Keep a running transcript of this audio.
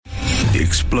the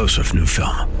explosive new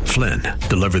film, Flynn,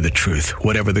 Deliver the Truth,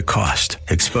 Whatever the Cost,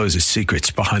 exposes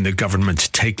secrets behind the government's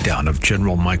takedown of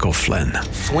General Michael Flynn.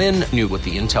 Flynn knew what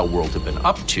the intel world had been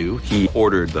up to. He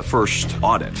ordered the first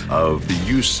audit of the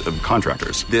use of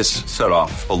contractors. This set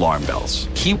off alarm bells.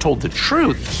 He told the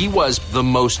truth. He was the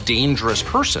most dangerous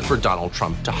person for Donald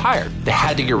Trump to hire. They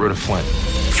had to get rid of Flynn.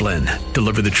 Flynn,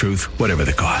 Deliver the Truth, Whatever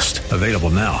the Cost. Available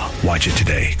now. Watch it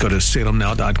today. Go to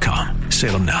salemnow.com.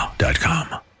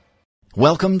 salemnow.com.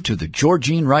 Welcome to the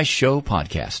Georgene Rice Show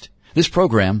podcast. This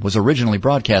program was originally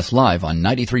broadcast live on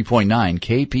 93.9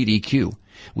 KPDQ.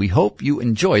 We hope you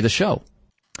enjoy the show.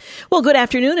 Well, good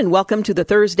afternoon and welcome to the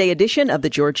Thursday edition of the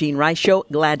Georgene Rice Show.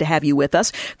 Glad to have you with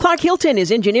us. Clark Hilton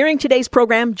is engineering today's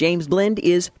program. James Blend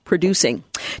is producing.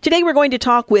 Today we're going to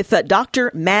talk with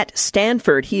Dr. Matt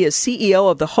Stanford. He is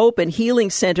CEO of the Hope and Healing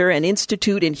Center and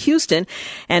Institute in Houston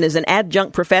and is an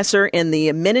adjunct professor in the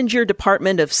Menninger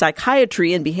Department of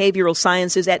Psychiatry and Behavioral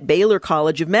Sciences at Baylor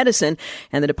College of Medicine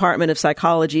and the Department of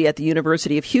Psychology at the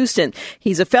University of Houston.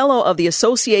 He's a fellow of the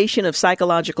Association of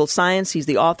Psychological Science. He's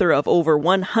the author of over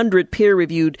 100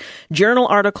 peer-reviewed journal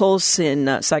articles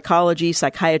in psychology,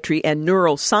 psychiatry, and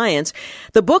neuroscience.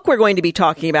 The book we're going to be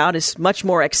talking about is much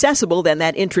more accessible than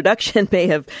that introduction may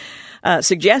have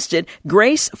suggested.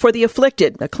 Grace for the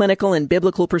Afflicted, a clinical and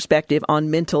biblical perspective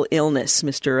on mental illness.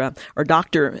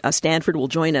 Dr. Stanford will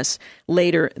join us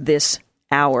later this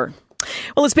hour.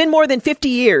 Well, it's been more than 50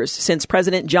 years since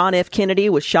President John F. Kennedy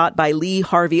was shot by Lee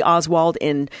Harvey Oswald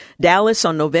in Dallas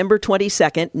on November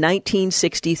 22nd,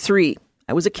 1963.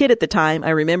 I was a kid at the time.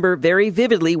 I remember very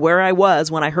vividly where I was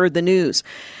when I heard the news.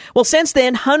 Well, since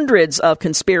then, hundreds of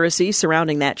conspiracies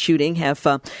surrounding that shooting have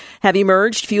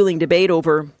emerged, fueling debate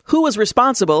over who was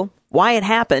responsible, why it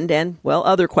happened, and, well,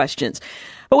 other questions.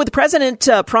 But with the president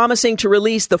promising to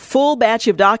release the full batch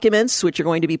of documents, which are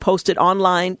going to be posted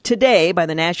online today by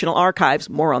the National Archives,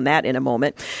 more on that in a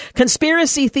moment,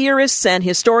 conspiracy theorists and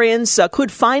historians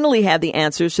could finally have the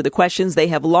answers to the questions they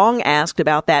have long asked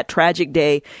about that tragic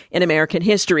day in American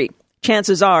history.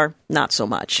 Chances are, not so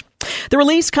much. The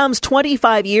release comes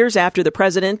 25 years after the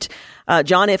President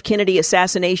John F. Kennedy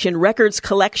Assassination Records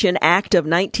Collection Act of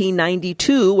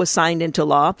 1992 was signed into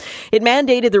law. It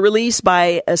mandated the release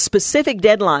by a specific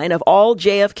deadline of all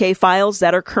JFK files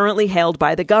that are currently held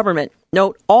by the government.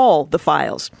 Note, all the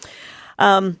files.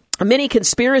 Many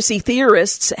conspiracy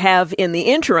theorists have, in the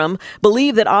interim,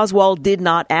 believed that Oswald did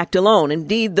not act alone.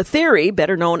 Indeed, the theory,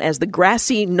 better known as the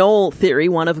grassy knoll theory,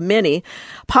 one of many,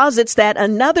 posits that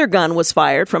another gun was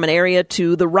fired from an area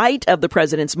to the right of the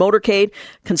president's motorcade.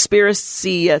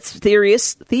 Conspiracy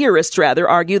theorists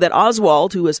argue that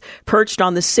Oswald, who was perched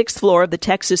on the 6th floor of the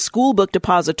Texas School Book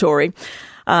Depository,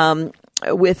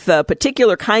 with a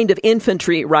particular kind of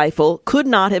infantry rifle, could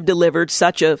not have delivered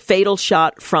such a fatal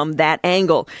shot from that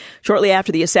angle. Shortly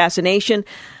after the assassination,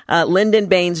 Lyndon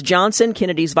Baines Johnson,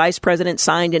 Kennedy's vice president,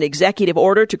 signed an executive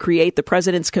order to create the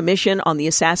President's Commission on the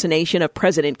Assassination of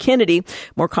President Kennedy,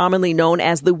 more commonly known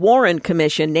as the Warren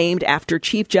Commission, named after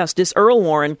Chief Justice Earl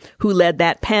Warren, who led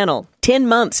that panel. 10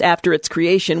 months after its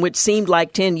creation, which seemed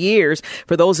like 10 years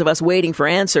for those of us waiting for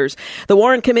answers, the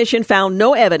Warren Commission found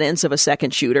no evidence of a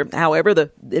second shooter. However,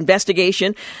 the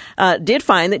investigation did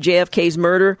find that JFK's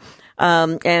murder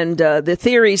and the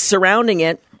theories surrounding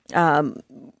it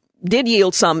did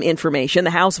yield some information. The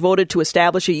House voted to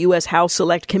establish a U.S. House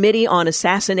Select Committee on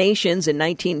Assassinations in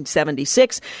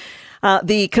 1976.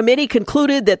 The committee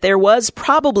concluded that there was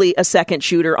probably a second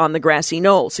shooter on the grassy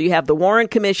knoll. So you have the Warren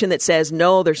Commission that says,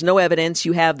 no, there's no evidence.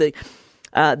 You have the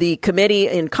committee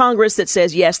in Congress that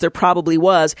says, yes, there probably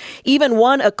was. Even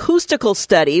one acoustical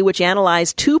study, which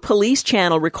analyzed 2 police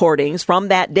channel recordings from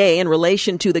that day in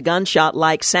relation to the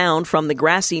gunshot-like sound from the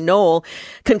grassy knoll,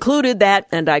 concluded that,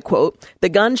 and I quote, the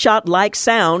gunshot-like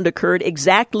sound occurred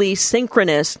exactly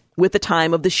synchronous with the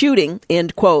time of the shooting,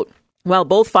 end quote. While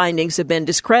both findings have been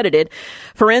discredited,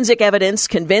 forensic evidence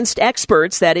convinced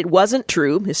experts that it wasn't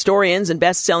true. Historians and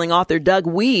best-selling author Doug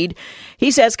Weed,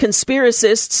 he says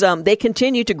conspiracists, they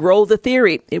continue to grow the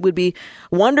theory. It would be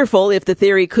wonderful if the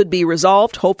theory could be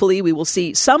resolved. Hopefully we will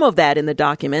see some of that in the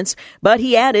documents. But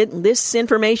he added, this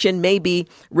information may be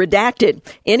redacted.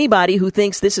 Anybody who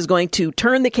thinks this is going to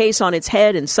turn the case on its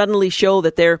head and suddenly show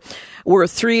that there were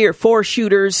 3 or 4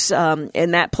 shooters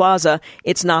in that plaza,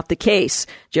 it's not the case.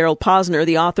 Gerald Posner,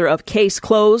 the author of Case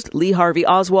Closed, Lee Harvey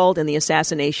Oswald and the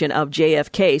Assassination of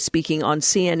JFK, speaking on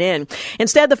CNN.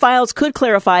 Instead, the files could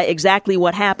clarify exactly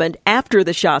what happened after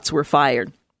the shots were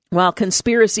fired. While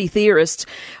conspiracy theorists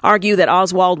argue that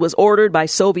Oswald was ordered by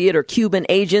Soviet or Cuban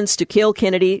agents to kill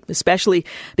Kennedy, especially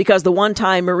because the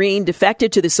one-time Marine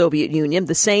defected to the Soviet Union,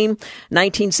 the same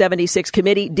 1976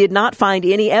 committee did not find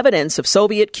any evidence of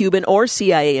Soviet, Cuban, or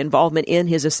CIA involvement in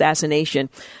his assassination,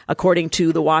 according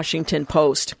to the Washington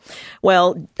Post.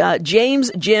 Well,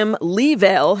 James Jim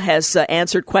Leavell has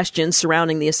answered questions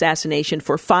surrounding the assassination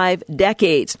for 5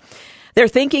 decades. They're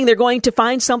thinking they're going to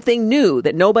find something new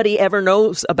that nobody ever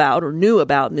knows about or knew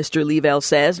about, Mr. Leavell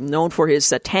says, known for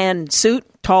his tan suit,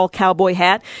 tall cowboy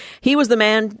hat. He was the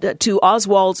man to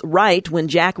Oswald's right when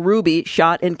Jack Ruby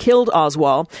shot and killed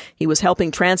Oswald. He was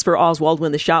helping transfer Oswald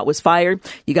when the shot was fired.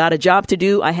 You got a job to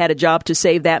do. I had a job to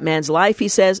save that man's life, he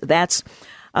says. That's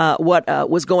what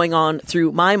was going on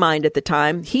through my mind at the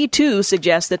time. He, too,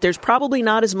 suggests that there's probably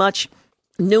not as much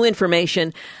new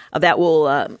information that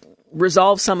will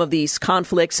resolve some of these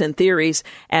conflicts and theories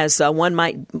as one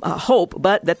might hope,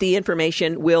 but that the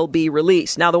information will be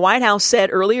released. Now, the White House said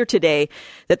earlier today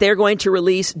that they're going to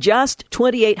release just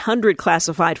 2,800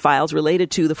 classified files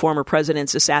related to the former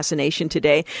president's assassination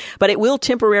today, but it will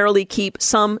temporarily keep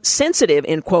some sensitive,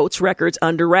 in quotes, records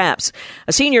under wraps.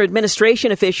 A senior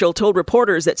administration official told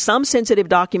reporters that some sensitive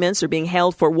documents are being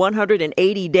held for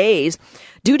 180 days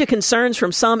due to concerns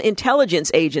from some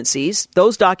intelligence agencies.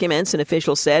 Those documents, an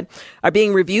official said, are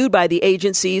being reviewed by the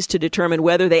agencies to determine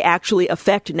whether they actually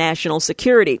affect national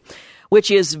security,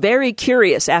 which is very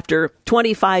curious after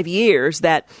 25 years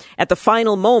that at the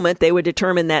final moment they would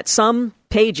determine that some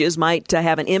pages might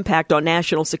have an impact on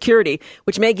national security,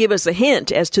 which may give us a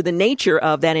hint as to the nature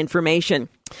of that information.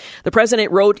 The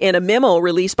president wrote in a memo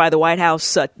released by the White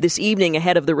House this evening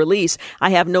ahead of the release, "I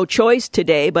have no choice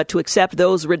today but to accept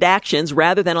those redactions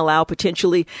rather than allow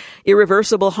potentially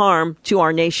irreversible harm to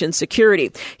our nation's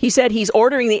security." He said he's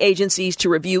ordering the agencies to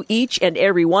review each and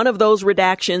every one of those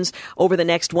redactions over the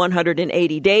next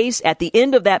 180 days. At the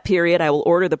end of that period, I will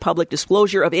order the public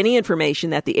disclosure of any information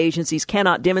that the agencies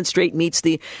cannot demonstrate meets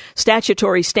the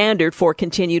statutory standard for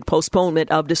continued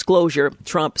postponement of disclosure,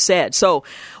 Trump said. So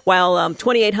while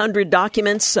 2,800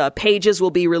 documents, pages will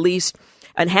be released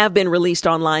and have been released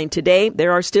online today,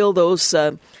 there are still those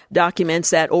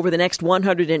documents that over the next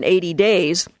 180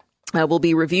 days will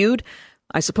be reviewed,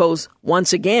 I suppose,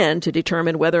 once again to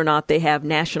determine whether or not they have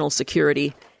national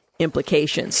security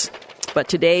implications. But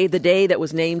today, the day that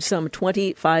was named some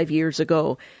 25 years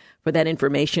ago for that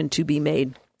information to be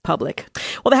made public.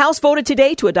 Well, the House voted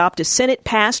today to adopt a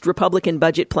Senate-passed Republican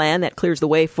budget plan that clears the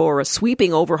way for a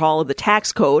sweeping overhaul of the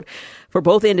tax code for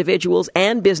both individuals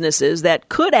and businesses that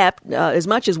could add as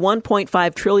much as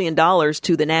 $1.5 trillion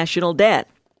to the national debt.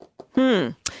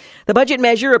 The budget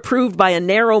measure, approved by a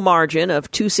narrow margin of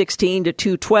 216 to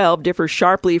 212, differs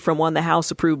sharply from one the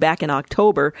House approved back in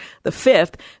October the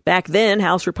 5th. Back then,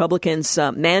 House Republicans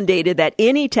mandated that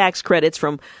any tax credits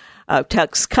from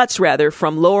tax cuts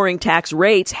from lowering tax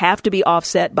rates have to be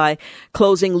offset by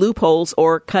closing loopholes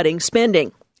or cutting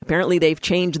spending. Apparently, they've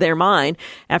changed their mind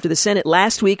after the Senate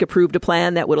last week approved a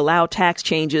plan that would allow tax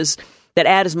changes that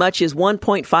add as much as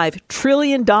 $1.5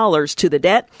 trillion to the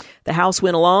debt. The House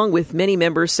went along with many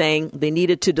members saying they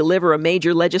needed to deliver a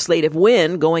major legislative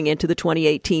win going into the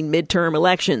 2018 midterm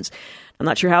elections. I'm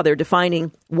not sure how they're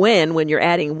defining when you're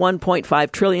adding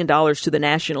 $1.5 trillion to the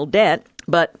national debt.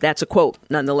 But that's a quote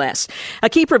nonetheless. A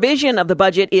key provision of the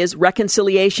budget is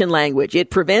reconciliation language.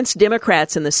 It prevents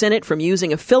Democrats in the Senate from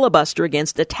using a filibuster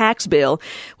against a tax bill,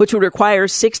 which would require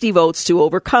 60 votes to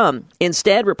overcome.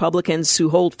 Instead, Republicans who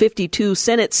hold 52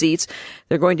 Senate seats,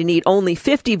 they're going to need only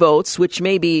 50 votes, which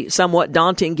may be somewhat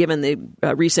daunting given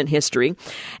the recent history,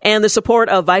 and the support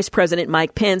of Vice President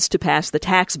Mike Pence to pass the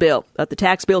tax bill. But the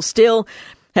tax bill still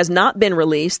has not been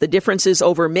released. The differences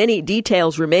over many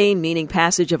details remain, meaning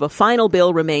passage of a final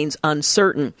bill remains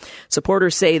uncertain.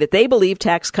 Supporters say that they believe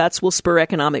tax cuts will spur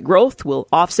economic growth, will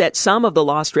offset some of the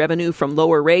lost revenue from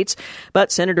lower rates.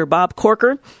 But Senator Bob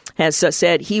Corker has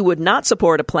said he would not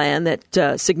support a plan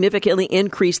that significantly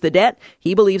increased the debt.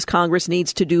 He believes Congress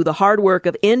needs to do the hard work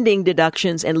of ending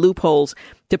deductions and loopholes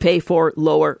to pay for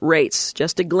lower rates.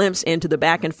 Just a glimpse into the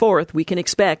back and forth we can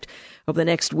expect over the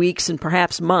next weeks and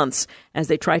perhaps months as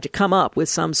they try to come up with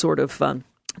some sort of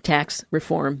tax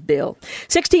reform bill.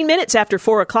 16 minutes after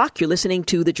 4 o'clock, you're listening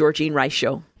to The Georgene Rice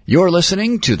Show. You're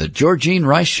listening to The Georgene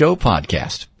Rice Show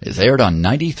podcast. It's aired on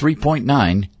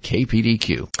 93.9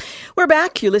 KPDQ. We're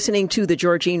back. You're listening to The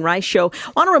Georgene Rice Show.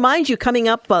 I want to remind you, coming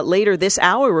up later this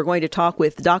hour, we're going to talk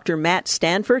with Dr. Matt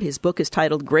Stanford. His book is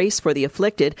titled Grace for the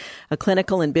Afflicted, A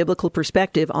Clinical and Biblical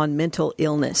Perspective on Mental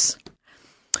Illness.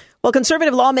 Well,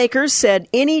 conservative lawmakers said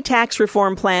any tax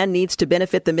reform plan needs to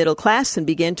benefit the middle class and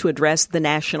begin to address the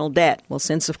national debt. Well,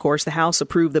 since, of course, the House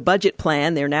approved the budget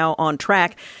plan, they're now on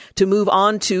track to move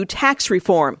on to tax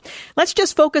reform. Let's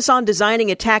just focus on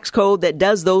designing a tax code that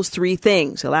does those three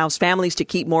things: allows families to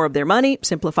keep more of their money,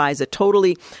 simplifies a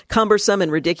totally cumbersome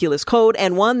and ridiculous code,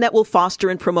 and one that will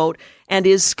foster and promote and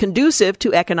is conducive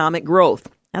to economic growth.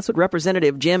 That's what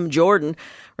Representative Jim Jordan,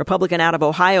 Republican out of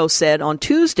Ohio, said on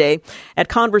Tuesday at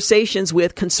Conversations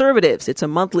with Conservatives. It's a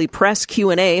monthly press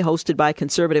Q&A hosted by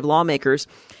conservative lawmakers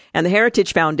and the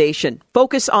Heritage Foundation.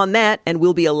 Focus on that and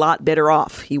we'll be a lot better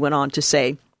off, he went on to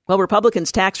say. Well,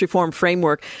 Republicans' tax reform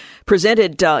framework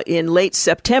presented in late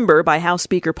September by House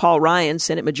Speaker Paul Ryan,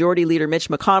 Senate Majority Leader Mitch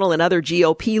McConnell, and other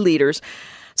GOP leaders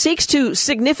seeks to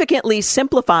significantly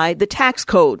simplify the tax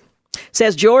code.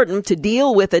 Says Jordan, to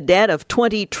deal with a debt of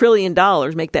 $20 trillion,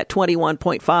 make that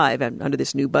 21.5 under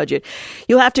this new budget,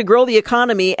 you'll have to grow the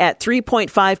economy at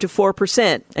 3.5 to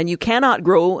 4%. And you cannot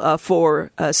grow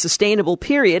for a sustainable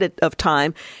period of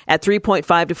time at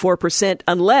 3.5 to 4%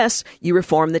 unless you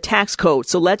reform the tax code.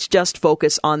 So let's just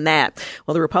focus on that.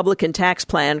 Well, the Republican tax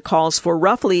plan calls for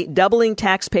roughly doubling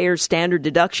taxpayers' standard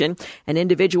deduction. An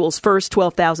individual's first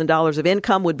 $12,000 of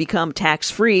income would become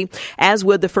tax-free, as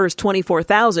would the first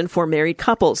 $24,000 for married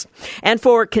couples, and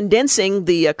for condensing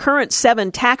the current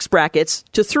 7 tax brackets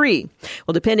to 3.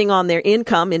 Well, depending on their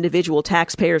income, individual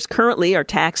taxpayers currently are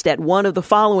taxed at one of the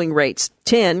following rates: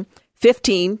 10,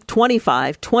 15,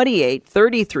 25, 28,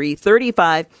 33,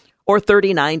 35, or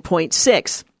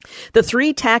 39.6. The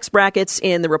 3 tax brackets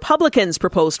in the Republicans'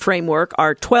 proposed framework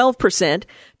are 12%,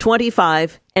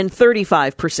 25%, and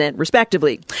 35%,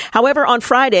 respectively. However, on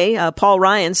Friday, Paul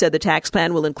Ryan said the tax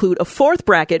plan will include a 4th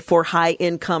bracket for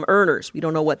high-income earners. We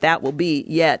don't know what that will be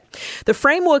yet. The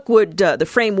framework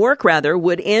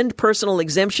would end personal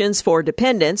exemptions for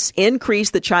dependents,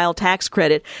 increase the child tax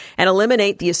credit, and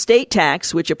eliminate the estate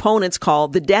tax, which opponents call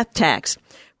the death tax.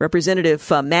 Representative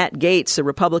Matt Gaetz, a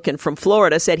Republican from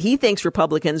Florida, said he thinks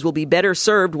Republicans will be better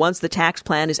served once the tax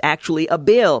plan is actually a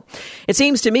bill. It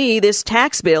seems to me this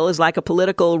tax bill is like a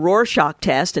political Rorschach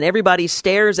test, and everybody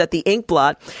stares at the ink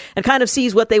blot and kind of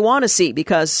sees what they want to see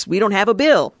because we don't have a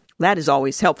bill. That is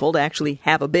always helpful to actually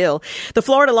have a bill. The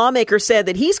Florida lawmaker said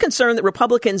that he's concerned that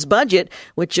Republicans' budget,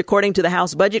 which according to the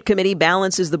House Budget Committee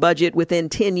balances the budget within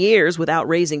 10 years without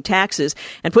raising taxes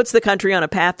and puts the country on a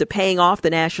path to paying off the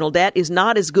national debt, is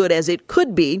not as good as it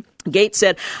could be. Gaetz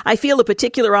said, I feel a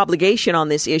particular obligation on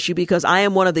this issue because I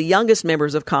am one of the youngest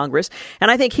members of Congress, and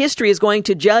I think history is going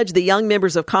to judge the young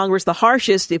members of Congress the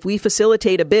harshest if we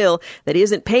facilitate a bill that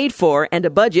isn't paid for and a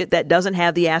budget that doesn't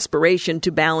have the aspiration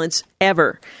to balance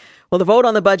ever. Well, the vote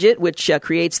on the budget, which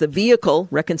creates the vehicle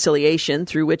reconciliation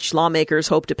through which lawmakers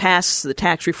hope to pass the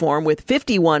tax reform with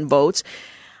 51 votes,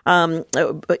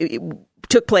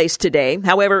 took place today.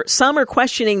 However, some are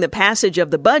questioning the passage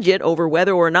of the budget over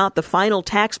whether or not the final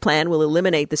tax plan will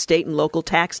eliminate the state and local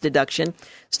tax deduction.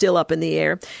 Still up in the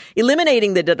air.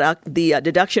 Eliminating the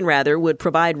deduction would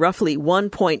provide roughly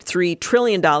 $1.3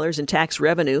 trillion in tax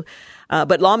revenue.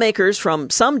 But lawmakers from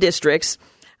some districts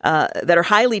that are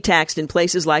highly taxed in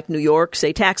places like New York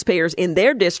say taxpayers in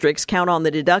their districts count on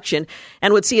the deduction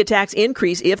and would see a tax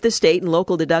increase if the state and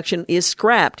local deduction is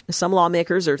scrapped. Some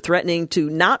lawmakers are threatening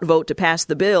to not vote to pass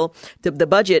the bill, the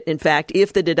budget, in fact,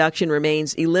 if the deduction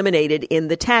remains eliminated in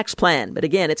the tax plan. But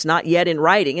again, it's not yet in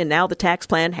writing, and now the tax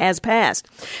plan has passed.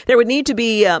 There would need to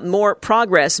be more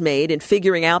progress made in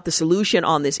figuring out the solution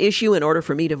on this issue in order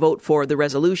for me to vote for the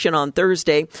resolution on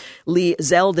Thursday. Lee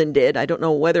Zeldin did. I don't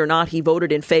know whether or not he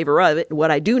voted in favor of it.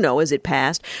 What I do know is it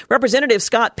passed. Representative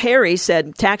Scott Perry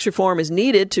said tax reform is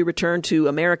needed to return to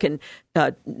American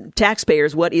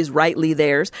taxpayers what is rightly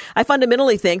theirs. I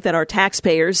fundamentally think that our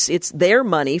taxpayers, it's their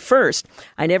money first.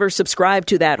 I never subscribed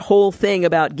to that whole thing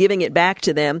about giving it back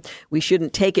to them. We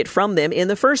shouldn't take it from them in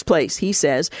the first place, he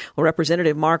says. Well,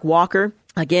 Representative Mark Walker,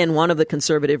 again, one of the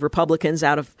conservative Republicans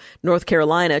out of North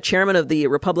Carolina, chairman of the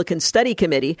Republican Study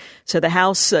Committee, said the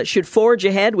House should forge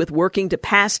ahead with working to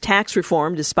pass tax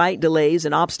reform despite delays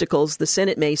and obstacles the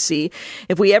Senate may see.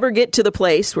 If we ever get to the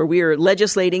place where we are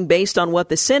legislating based on what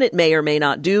the Senate may or may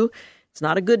not do, it's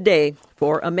not a good day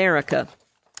for America,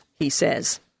 he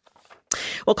says.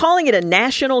 Well, calling it a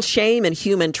national shame and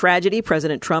human tragedy,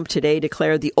 President Trump today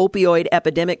declared the opioid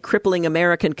epidemic crippling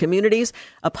American communities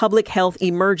a public health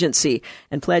emergency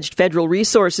and pledged federal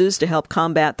resources to help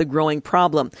combat the growing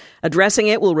problem. Addressing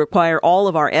it will require all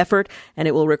of our effort, and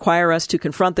it will require us to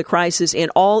confront the crisis in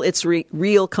all its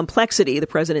real complexity, the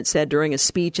president said during a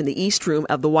speech in the East Room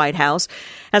of the White House.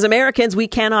 As Americans, we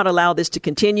cannot allow this to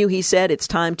continue, he said. It's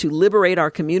time to liberate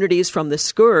our communities from the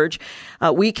scourge.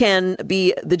 We can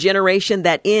be the generation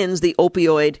that ends the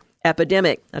opioid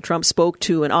epidemic. Now, Trump spoke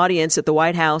to an audience at the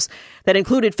White House that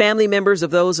included family members of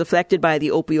those affected by the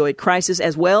opioid crisis,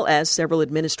 as well as several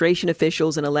administration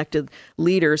officials and elected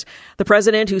leaders. The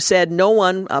president, who said no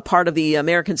one part of the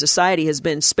American society has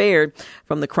been spared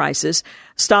from the crisis,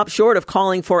 stopped short of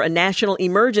calling for a national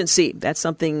emergency. That's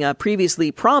something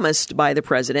previously promised by the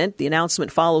president. The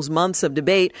announcement follows months of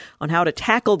debate on how to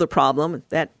tackle the problem.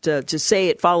 That to say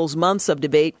it follows months of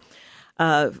debate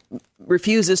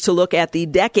refuses to look at the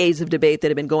decades of debate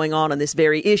that have been going on this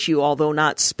very issue, although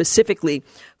not specifically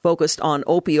focused on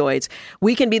opioids.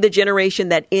 We can be the generation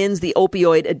that ends the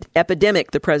opioid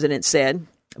epidemic, the president said.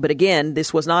 But again,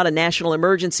 this was not a national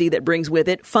emergency that brings with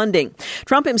it funding.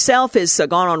 Trump himself has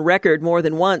gone on record more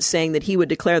than once saying that he would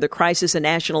declare the crisis a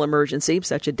national emergency.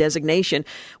 Such a designation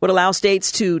would allow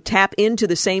states to tap into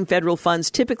the same federal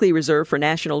funds typically reserved for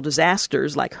national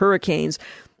disasters like hurricanes,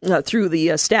 through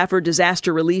the Stafford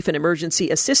Disaster Relief and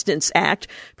Emergency Assistance Act.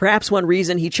 Perhaps one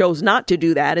reason he chose not to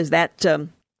do that is that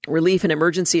Relief and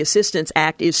Emergency Assistance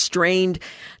Act is strained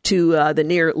to the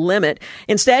near limit.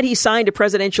 Instead, he signed a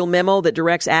presidential memo that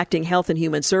directs Acting Health and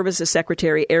Human Services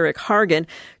Secretary Eric Hargan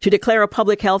to declare a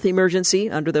public health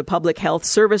emergency under the Public Health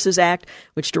Services Act,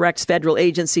 which directs federal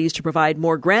agencies to provide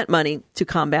more grant money to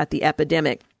combat the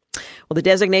epidemic. Well, the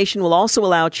designation will also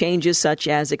allow changes such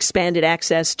as expanded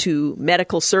access to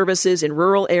medical services in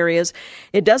rural areas.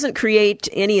 It doesn't create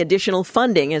any additional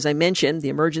funding. As I mentioned, the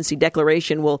emergency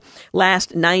declaration will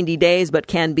last 90 days but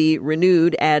can be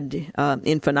renewed ad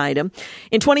infinitum.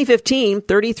 In 2015,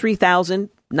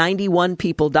 33,091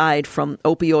 people died from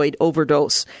opioid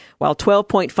overdose, while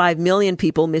 12.5 million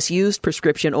people misused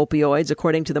prescription opioids,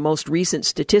 according to the most recent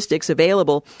statistics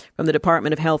available from the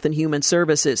Department of Health and Human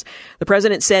Services. The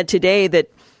president said today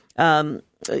that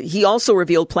he also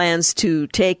revealed plans to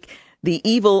take the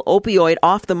evil opioid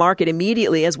off the market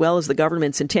immediately, as well as the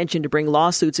government's intention to bring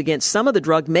lawsuits against some of the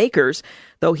drug makers,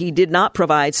 though he did not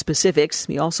provide specifics.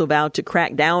 He also vowed to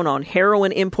crack down on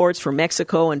heroin imports from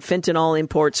Mexico and fentanyl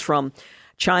imports from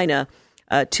China,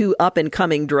 two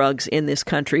up-and-coming drugs in this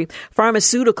country.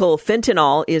 Pharmaceutical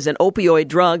fentanyl is an opioid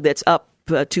drug that's up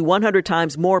to 100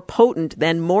 times more potent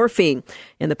than morphine.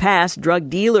 In the past,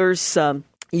 drug dealers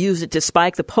used it to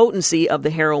spike the potency of the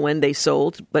heroin they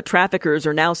sold, but traffickers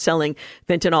are now selling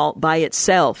fentanyl by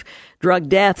itself. Drug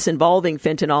deaths involving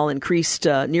fentanyl increased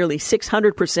nearly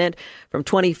 600% from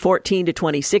 2014 to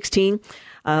 2016.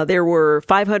 There were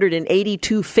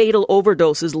 582 fatal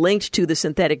overdoses linked to the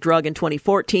synthetic drug in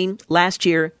 2014. Last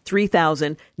year,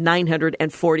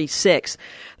 3,946.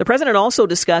 The president also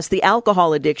discussed the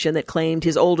alcohol addiction that claimed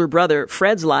his older brother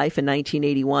Fred's life in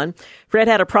 1981. Fred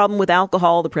had a problem with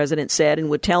alcohol, the president said, and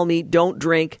would tell me, don't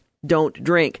drink. Don't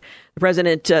drink. The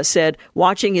president said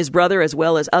watching his brother as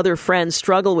well as other friends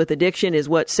struggle with addiction is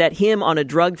what set him on a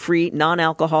drug-free,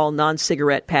 non-alcohol,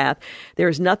 non-cigarette path. There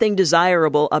is nothing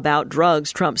desirable about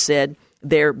drugs, Trump said.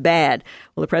 They're bad.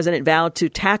 Well, the president vowed to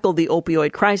tackle the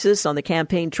opioid crisis on the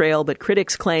campaign trail, but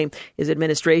critics claim his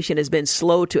administration has been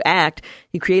slow to act.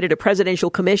 He created a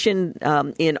presidential commission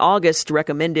in August,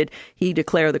 recommended he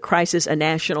declare the crisis a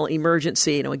national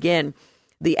emergency. Again,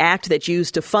 the act that's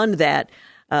used to fund that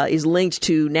is linked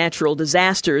to natural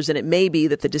disasters, and it may be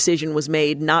that the decision was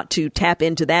made not to tap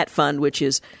into that fund, which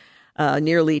is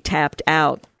nearly tapped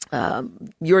out.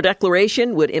 Your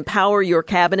declaration would empower your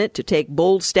cabinet to take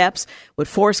bold steps, would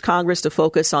force Congress to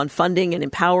focus on funding and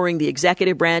empowering the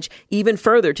executive branch even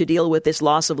further to deal with this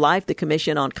loss of life. The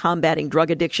Commission on Combating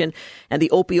Drug Addiction and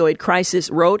the Opioid Crisis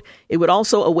wrote, it would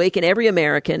also awaken every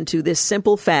American to this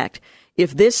simple fact.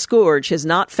 If this scourge has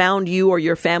not found you or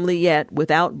your family yet,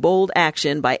 without bold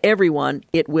action by everyone,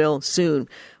 it will soon.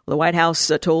 The White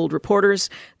House told reporters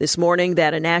this morning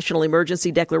that a national emergency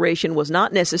declaration was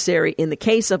not necessary in the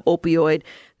case of opioid,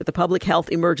 that the public health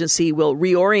emergency will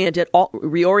reorient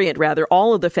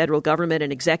all of the federal government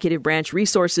and executive branch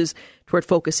resources toward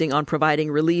focusing on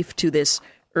providing relief to this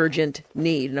urgent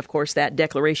need. And of course, that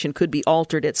declaration could be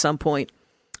altered at some point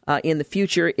in the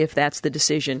future if that's the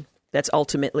decision that's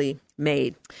ultimately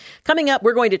made. Coming up,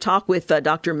 we're going to talk with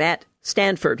Dr. Matt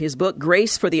Stanford. His book,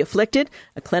 Grace for the Afflicted,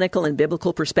 a clinical and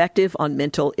biblical perspective on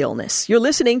mental illness. You're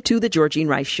listening to The Georgene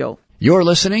Rice Show. You're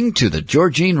listening to the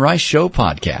Georgene Rice Show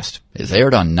podcast. It's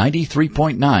aired on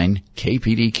 93.9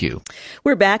 KPDQ.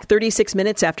 We're back 36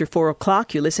 minutes after 4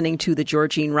 o'clock. You're listening to the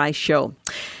Georgene Rice Show.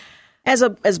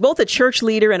 As both a church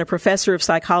leader and a professor of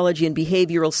psychology and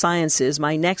behavioral sciences,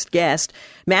 my next guest,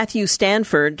 Matthew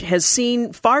Stanford, has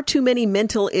seen far too many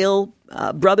mental ill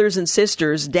brothers and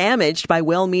sisters damaged by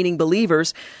well-meaning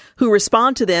believers who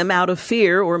respond to them out of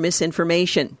fear or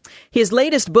misinformation. His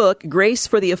latest book, Grace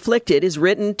for the Afflicted, is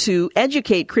written to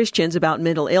educate Christians about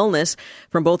mental illness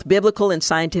from both biblical and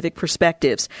scientific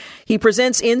perspectives. He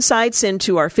presents insights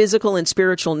into our physical and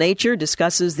spiritual nature,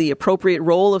 discusses the appropriate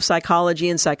role of psychology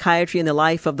and psychiatry in the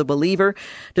life of the believer,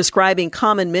 describing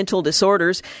common mental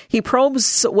disorders. He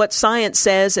probes what science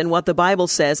says and what the Bible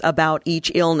says about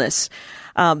each illness.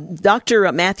 Dr.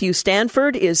 Matthew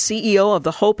Stanford is CEO of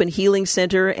the Hope and Healing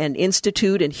Center and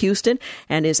Institute in Houston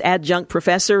and is adjunct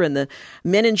professor in the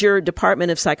Menninger Department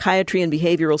of Psychiatry and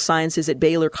Behavioral Sciences at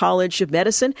Baylor College of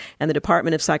Medicine and the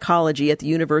Department of Psychology at the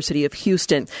University of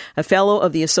Houston. A fellow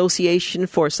of the Association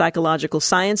for Psychological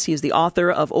Science, he is the author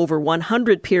of over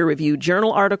 100 peer-reviewed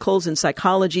journal articles in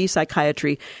psychology,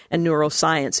 psychiatry, and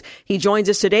neuroscience. He joins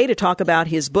us today to talk about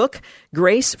his book,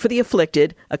 Grace for the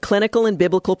Afflicted, A Clinical and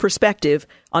Biblical Perspective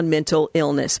on Mental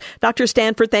Illness. Dr.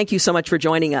 Stanford, thank you so much for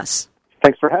joining us.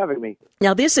 Thanks for having me.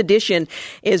 Now, this edition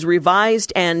is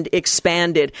revised and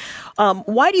expanded.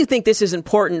 Why do you think this is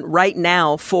important right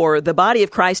now for the body of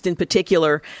Christ in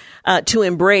particular to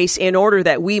embrace in order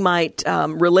that we might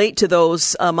relate to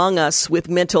those among us with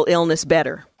mental illness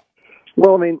better?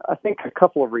 Well, I think a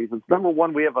couple of reasons. Number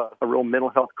one, we have a real mental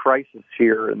health crisis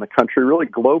here in the country, really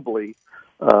globally.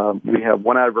 We have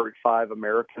 1 out of every 5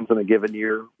 Americans in a given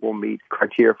year will meet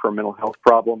criteria for a mental health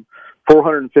problem.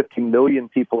 450 million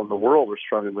people in the world are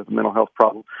struggling with a mental health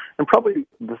problem. And probably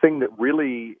the thing that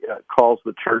really calls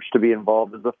the church to be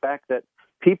involved is the fact that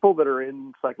people that are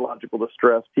in psychological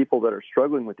distress, people that are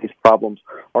struggling with these problems,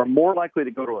 are more likely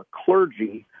to go to a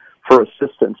clergy for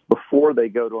assistance before they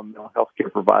go to a mental health care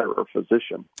provider or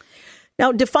physician.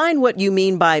 Now, define what you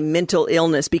mean by mental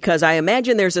illness, because I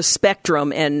imagine there's a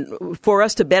spectrum, and for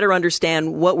us to better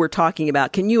understand what we're talking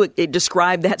about, can you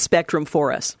describe that spectrum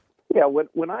for us? Yeah,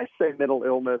 when I say mental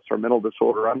illness or mental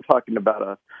disorder, I'm talking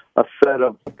about a set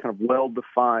of kind of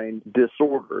well-defined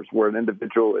disorders where an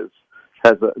individual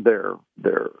has their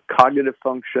cognitive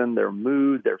function, their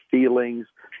mood, their feelings,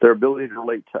 their ability to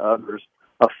relate to others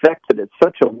affected at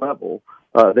such a level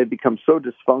they become so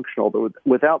dysfunctional that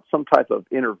without some type of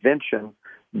intervention,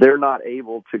 they're not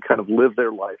able to kind of live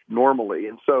their life normally.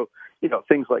 And so,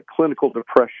 things like clinical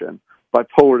depression,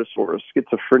 bipolar disorder,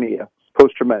 schizophrenia,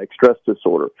 post-traumatic stress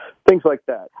disorder, things like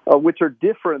that, which are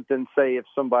different than, say, if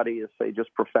somebody is, say,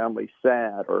 just profoundly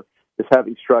sad or is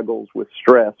having struggles with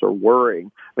stress or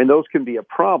worrying. Those can be a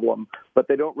problem, but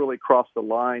they don't really cross the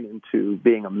line into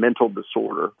being a mental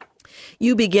disorder.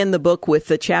 You begin the book with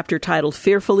the chapter titled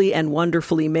Fearfully and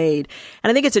Wonderfully Made.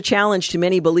 And I think it's a challenge to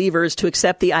many believers to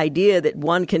accept the idea that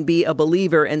one can be a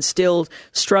believer and still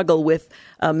struggle with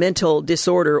a mental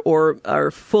disorder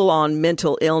or full-on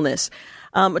mental illness.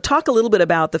 Talk a little bit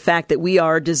about the fact that we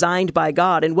are designed by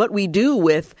God and what we do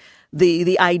with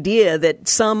the idea that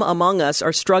some among us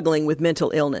are struggling with mental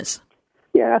illness.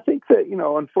 Yeah, I think that,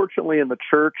 unfortunately in the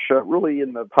church, really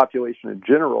in the population in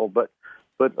general, but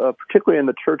particularly in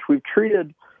the church, we've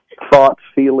treated thoughts,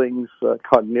 feelings,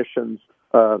 cognitions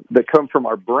that come from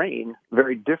our brain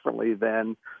very differently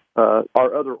than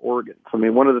our other organs.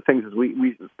 One of the things is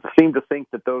we seem to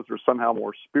think that those are somehow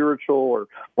more spiritual or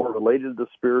more related to the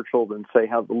spiritual than, say,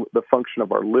 how the function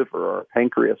of our liver or our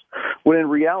pancreas. When in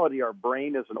reality, our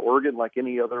brain is an organ like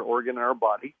any other organ in our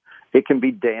body. It can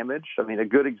be damaged. A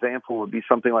good example would be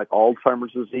something like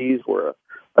Alzheimer's disease, where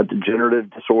a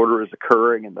degenerative disorder is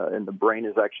occurring and the brain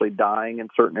is actually dying in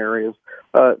certain areas.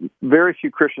 Very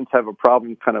few Christians have a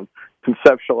problem kind of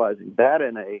conceptualizing that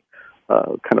in a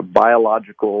kind of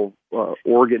biological,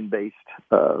 organ-based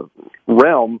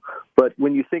realm. But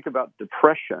when you think about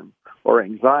depression or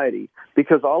anxiety,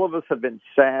 because all of us have been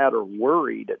sad or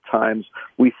worried at times,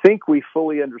 we think we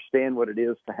fully understand what it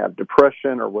is to have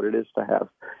depression or what it is to have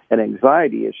an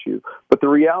anxiety issue. But the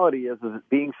reality is that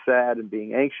being sad and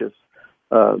being anxious,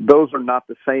 those are not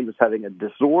the same as having a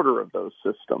disorder of those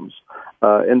systems.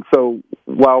 And so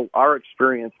while our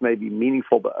experience may be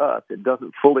meaningful to us, it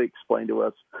doesn't fully explain to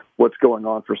us what's going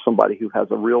on for somebody who has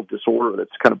a real disorder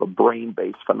that's kind of a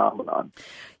brain-based phenomenon.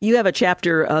 You have a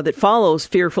chapter that follows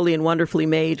Fearfully and Wonderfully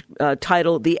Made,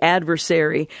 titled The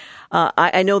Adversary.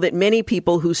 I know that many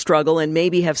people who struggle and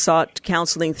maybe have sought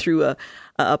counseling through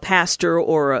a pastor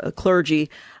or a clergy,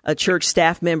 a church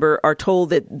staff member, are told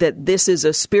that this is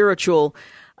a spiritual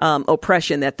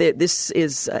oppression, that this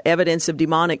is evidence of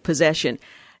demonic possession.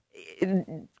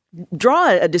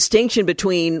 Draw a distinction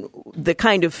between the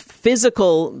kind of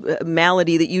physical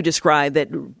malady that you describe that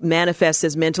manifests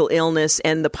as mental illness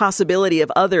and the possibility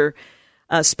of other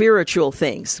spiritual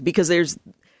things, because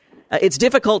it's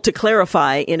difficult to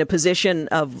clarify in a position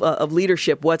of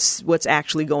leadership what's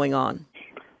actually going on.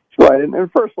 Right, and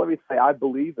first let me say I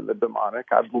believe in the demonic.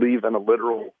 I believe in a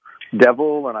literal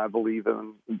devil, and I believe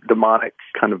in demonic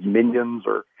kind of minions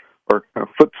or kind of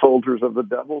foot soldiers of the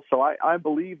devil. So I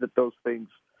believe that those things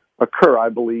occur. I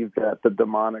believe that the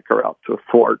demonic are out to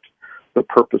thwart the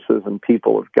purposes and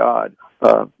people of God.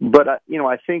 But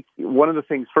I think one of the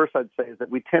things first I'd say is that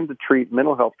we tend to treat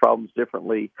mental health problems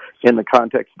differently in the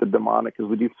context of the demonic as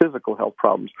we do physical health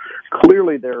problems.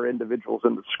 Clearly, there are individuals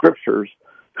in the scriptures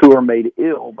who are made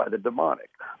ill by the demonic,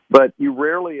 but you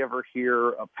rarely ever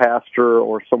hear a pastor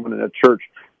or someone in a church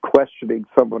questioning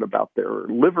someone about their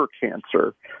liver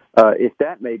cancer, if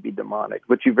that may be demonic,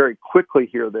 but you very quickly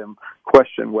hear them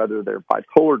question whether their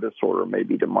bipolar disorder may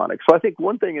be demonic. So I think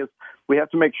one thing is we have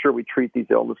to make sure we treat these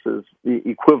illnesses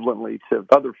equivalently to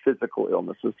other physical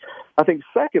illnesses. I think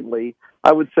secondly,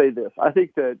 I would say this. I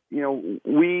think that,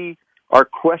 we are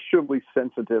questionably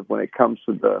sensitive when it comes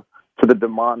to the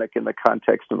demonic in the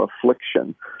context of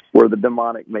affliction, where the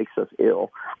demonic makes us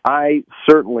ill. I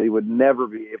certainly would never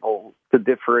be able to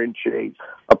differentiate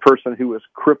a person who is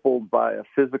crippled by a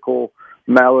physical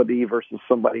malady versus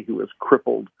somebody who is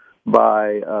crippled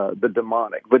by the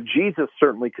demonic. But Jesus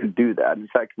certainly could do that. In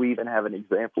fact, we even have an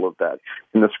example of that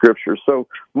in the Scriptures. So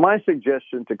my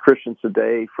suggestion to Christians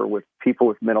today with people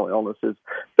with mental illness is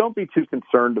don't be too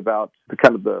concerned about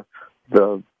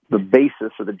the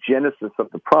basis or the genesis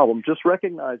of the problem. Just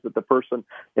recognize that the person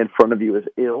in front of you is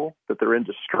ill, that they're in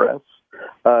distress,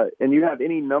 and you have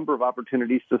any number of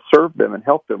opportunities to serve them and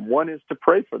help them. One is to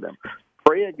pray for them.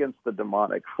 Pray against the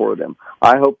demonic for them.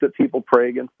 I hope that people pray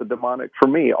against the demonic for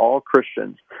me. All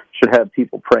Christians should have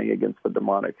people praying against the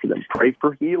demonic for them. Pray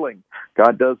for healing.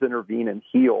 God does intervene and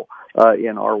heal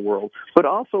in our world. But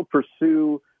also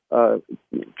pursue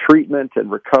treatment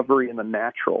and recovery in the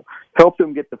natural. Help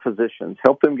them get to physicians.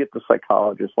 Help them get to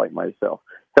psychologists like myself.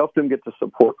 Help them get to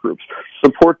support groups.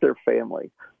 Support their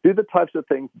family. Do the types of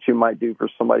things that you might do for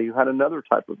somebody who had another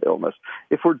type of illness.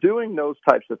 If we're doing those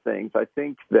types of things, I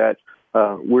think that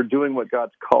we're doing what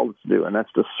God's called us to do, and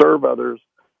that's to serve others,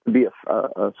 to be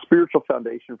a spiritual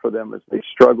foundation for them as they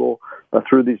struggle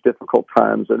through these difficult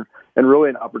times. And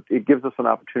really, it gives us an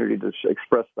opportunity to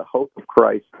express the hope of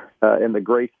Christ and the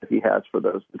grace that He has for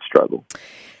those that struggle.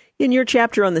 In your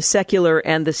chapter on the secular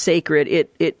and the sacred,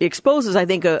 it exposes, I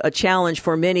think, a challenge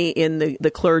for many in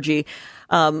the clergy.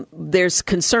 There's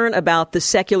concern about the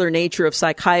secular nature of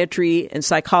psychiatry and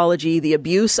psychology, the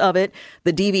abuse of it,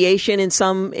 the deviation in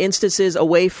some instances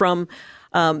away from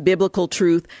biblical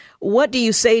truth. What do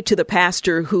you say to the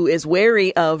pastor who is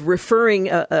wary of referring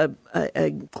a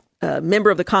member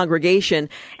of the congregation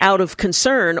out of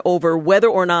concern over whether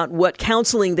or not what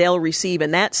counseling they'll receive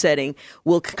in that setting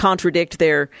will contradict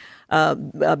their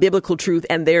biblical truth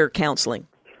and their counseling?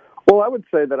 Well, I would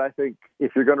say that I think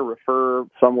if you're going to refer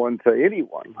someone to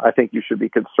anyone, I think you should be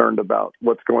concerned about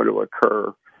what's going to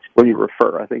occur when you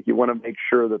refer. I think you want to make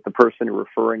sure that the person you're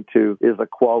referring to is a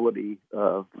quality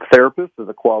therapist, is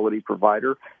a quality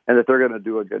provider, and that they're going to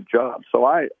do a good job. So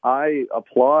I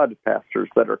applaud pastors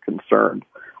that are concerned.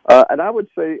 And I would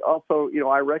say also,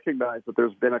 I recognize that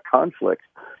there's been a conflict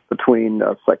between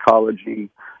psychology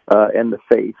and the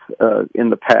faith in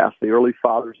the past. The early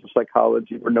fathers of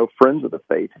psychology were no friends of the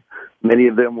faith. Many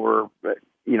of them were,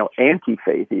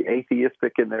 anti-faith,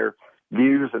 atheistic in their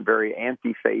views and very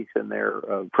anti-faith in their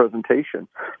presentation.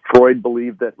 Freud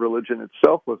believed that religion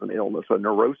itself was an illness, a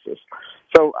neurosis.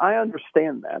 So I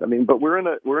understand that. But we're in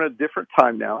a different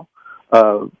time now.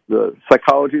 The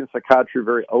psychology and psychiatry are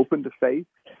very open to faith.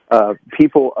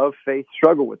 People of faith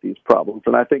struggle with these problems,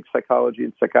 and I think psychology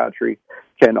and psychiatry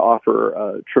can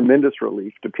offer tremendous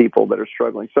relief to people that are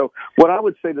struggling. So what I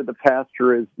would say to the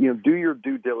pastor is, do your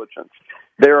due diligence.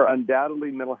 There are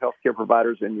undoubtedly mental health care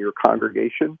providers in your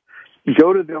congregation.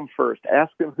 Go to them first.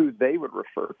 Ask them who they would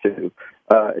refer to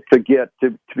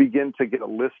begin to get a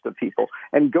list of people,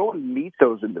 and go and meet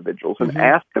those individuals and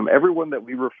ask them. Everyone that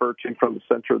we refer to from the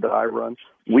center that I run,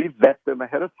 we vet them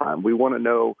ahead of time. We want to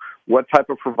know what type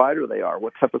of provider they are,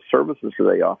 what type of services do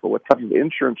they offer, what type of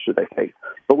insurance do they take.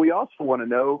 But we also want to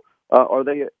know, are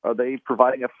they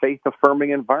providing a faith-affirming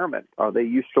environment? Are they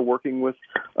used to working with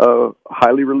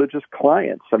highly religious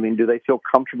clients? Do they feel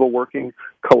comfortable working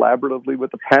collaboratively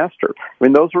with the pastor?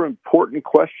 Those are important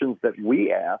questions that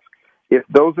we ask. If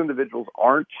those individuals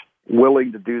aren't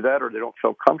willing to do that or they don't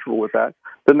feel comfortable with that,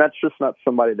 then that's just not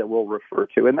somebody that we'll refer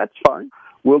to. And that's fine.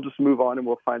 We'll just move on and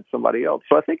we'll find somebody else.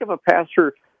 So I think if a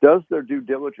pastor does their due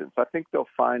diligence, I think they'll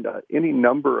find any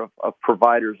number of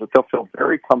providers that they'll feel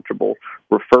very comfortable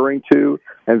referring to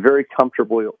and very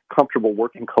comfortable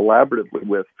working collaboratively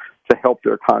with to help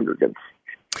their congregants.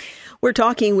 We're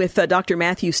talking with Dr.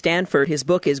 Matthew Stanford. His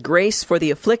book is Grace for the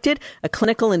Afflicted, a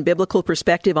clinical and biblical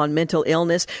perspective on mental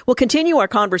illness. We'll continue our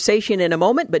conversation in a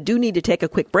moment, but do need to take a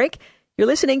quick break. You're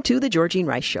listening to The Georgene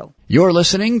Rice Show. You're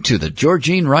listening to The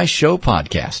Georgene Rice Show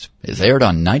podcast. It's aired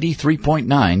on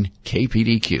 93.9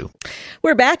 KPDQ.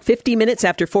 We're back 50 minutes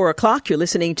after 4 o'clock. You're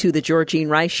listening to The Georgene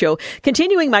Rice Show.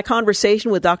 Continuing my conversation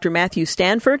with Dr. Matthew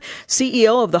Stanford,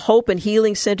 CEO of the Hope and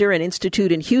Healing Center and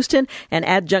Institute in Houston, and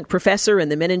adjunct professor in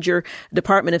the Menninger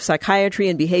Department of Psychiatry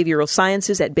and Behavioral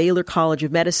Sciences at Baylor College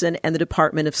of Medicine and the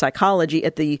Department of Psychology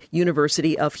at the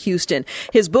University of Houston.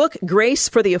 His book, Grace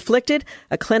for the Afflicted,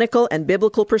 a clinical and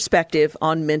biblical perspective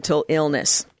on mental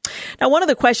illness. Now, one of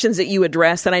the questions that you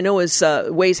address that I know is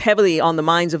weighs heavily on the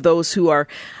minds of those who are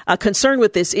concerned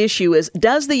with this issue is,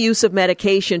 does the use of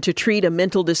medication to treat a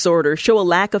mental disorder show a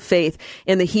lack of faith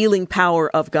in the healing power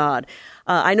of God?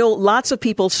 I know lots of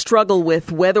people struggle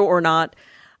with whether or not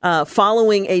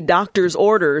following a doctor's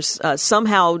orders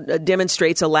somehow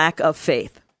demonstrates a lack of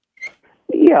faith.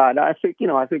 Yeah, and I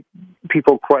think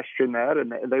people question that,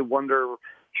 and they wonder,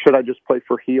 should I just pray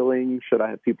for healing? Should I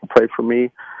have people pray for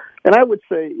me? And I would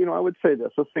say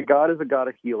this. Let's say God is a God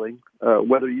of healing.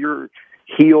 Whether you're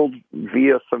healed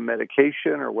via some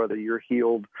medication or whether you're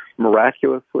healed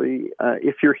miraculously,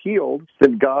 if you're healed,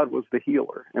 then God was the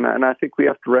healer. And I think we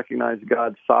have to recognize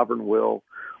God's sovereign will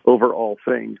over all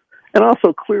things. And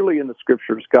also, clearly in the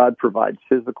Scriptures, God provides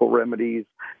physical remedies.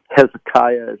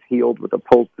 Hezekiah is healed with a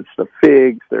poultice of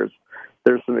figs. There's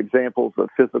some examples of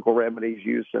physical remedies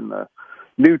used in the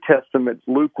New Testament.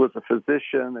 Luke was a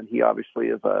physician, and he obviously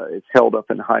is held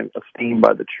up in high esteem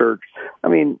by the church. I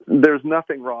mean, there's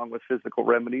nothing wrong with physical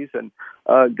remedies, and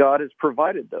God has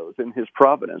provided those in His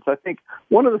providence. I think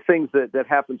one of the things that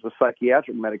happens with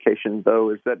psychiatric medications,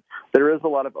 though, is that there is a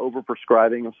lot of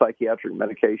overprescribing of psychiatric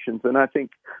medications, and I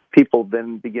think people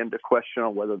then begin to question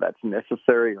on whether that's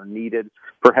necessary or needed.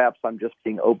 Perhaps I'm just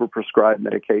being overprescribed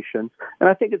medication, and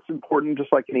I think it's important,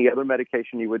 just like any other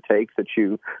medication you would take, that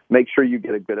you make sure you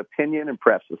get a good opinion and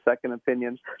perhaps a second